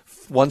a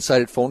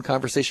one-sided phone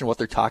conversation what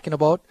they're talking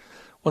about.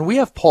 When we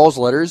have Paul's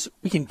letters,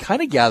 we can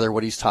kind of gather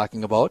what he's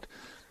talking about,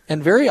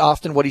 and very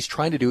often what he's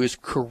trying to do is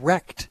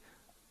correct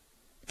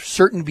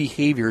certain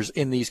behaviors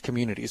in these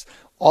communities.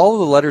 All of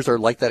the letters are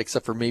like that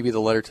except for maybe the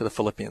letter to the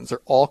Philippians.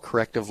 They're all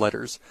corrective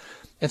letters.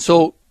 And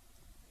so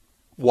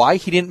why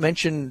he didn't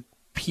mention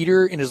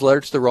Peter in his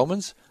letter to the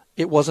Romans,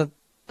 it wasn't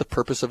the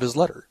purpose of his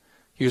letter.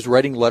 He was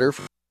writing letter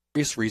for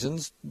various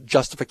reasons.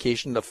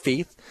 Justification of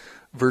faith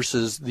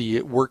versus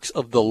the works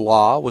of the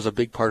law was a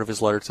big part of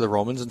his letter to the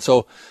Romans. And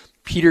so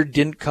Peter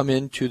didn't come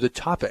into the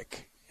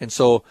topic. And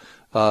so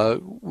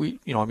that would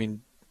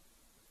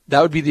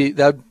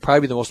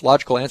probably be the most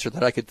logical answer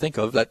that I could think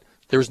of, that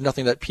there was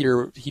nothing that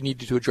he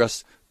needed to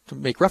address to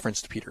make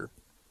reference to Peter.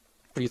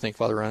 What do you think,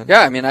 Father Ryan?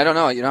 Yeah, I mean, I don't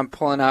know. I'm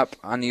pulling up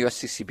on the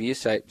USCCB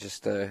site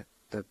just the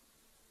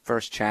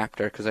first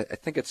chapter, because I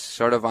think it's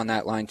sort of on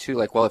that line too.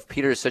 Like, well, if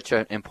Peter is such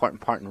an important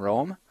part in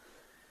Rome,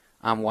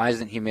 why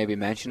isn't he maybe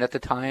mentioned at the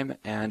time?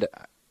 And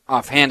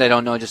offhand, I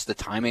don't know just the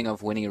timing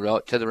of when he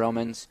wrote to the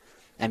Romans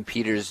and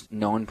Peter's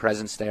known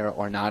presence there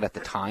or not at the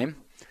time.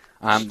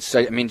 So,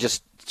 I mean,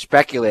 just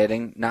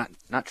speculating,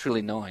 not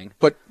truly knowing.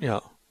 But,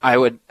 I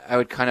would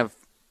kind of,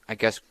 I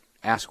guess,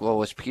 ask, well,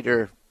 was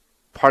Peter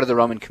part of the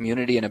Roman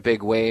community in a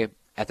big way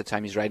at the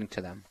time he's writing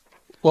to them?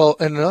 Well,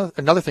 and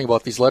another thing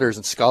about these letters,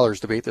 and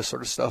scholars debate this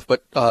sort of stuff,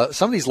 but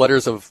some of these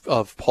letters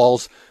of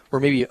Paul's were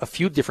maybe a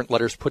few different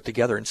letters put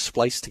together and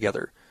spliced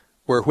together,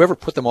 where whoever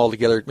put them all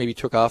together maybe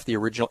took off the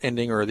original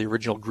ending or the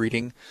original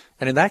greeting.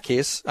 And in that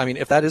case, I mean,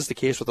 if that is the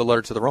case with the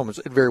letter to the Romans,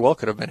 it very well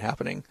could have been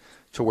happening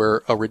to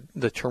where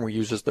the term we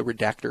use is the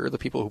redactor, the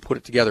people who put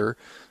it together,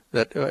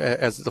 that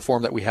as the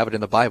form that we have it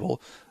in the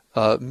Bible,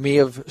 may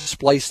have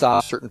spliced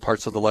off certain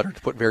parts of the letter to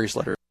put various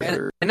letters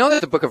together. I know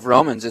that the book of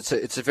Romans,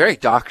 it's a very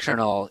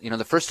doctrinal,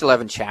 the first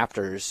 11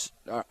 chapters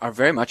are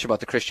very much about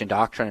the Christian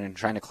doctrine and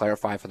trying to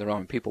clarify for the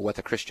Roman people what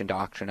the Christian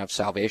doctrine of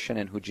salvation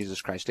and who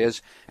Jesus Christ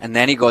is. And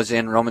then he goes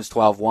in, Romans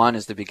 12:1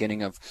 is the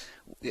beginning of,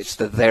 it's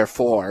the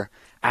therefore,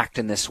 act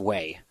in this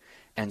way.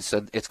 And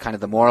so it's kind of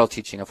the moral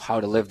teaching of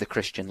how to live the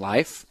Christian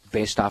life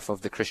based off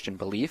of the Christian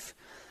belief.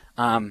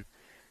 And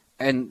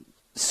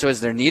so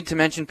is there need to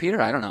mention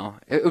Peter? I don't know.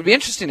 It would be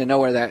interesting to know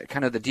where that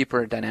kind of the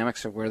deeper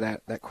dynamics of where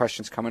that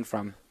question's coming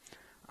from.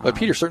 But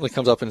Peter certainly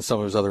comes up in some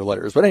of his other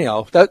letters. But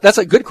anyhow, that's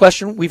a good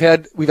question. We've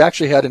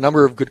actually had a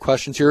number of good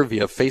questions here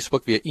via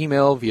Facebook, via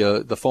email,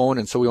 via the phone,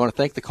 and so we want to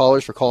thank the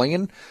callers for calling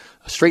in.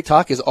 Straight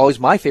Talk is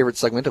always my favorite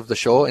segment of the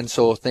show, and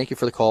so thank you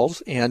for the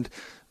calls. And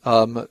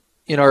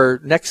in our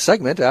next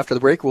segment, after the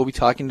break, we'll be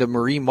talking to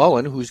Marie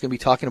Mullen, who's going to be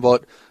talking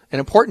about an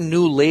important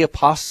new lay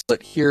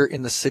apostolate here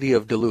in the city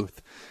of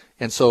Duluth.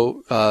 And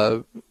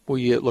so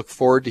we look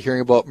forward to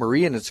hearing about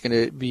Marie, and it's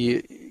going to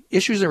be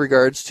issues in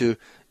regards to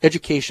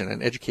education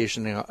and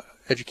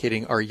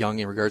educating our young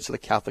in regards to the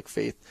Catholic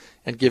faith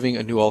and giving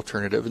a new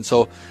alternative. And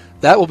so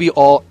that will be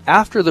all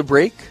after the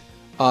break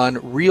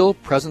on Real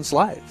Presence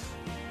Live.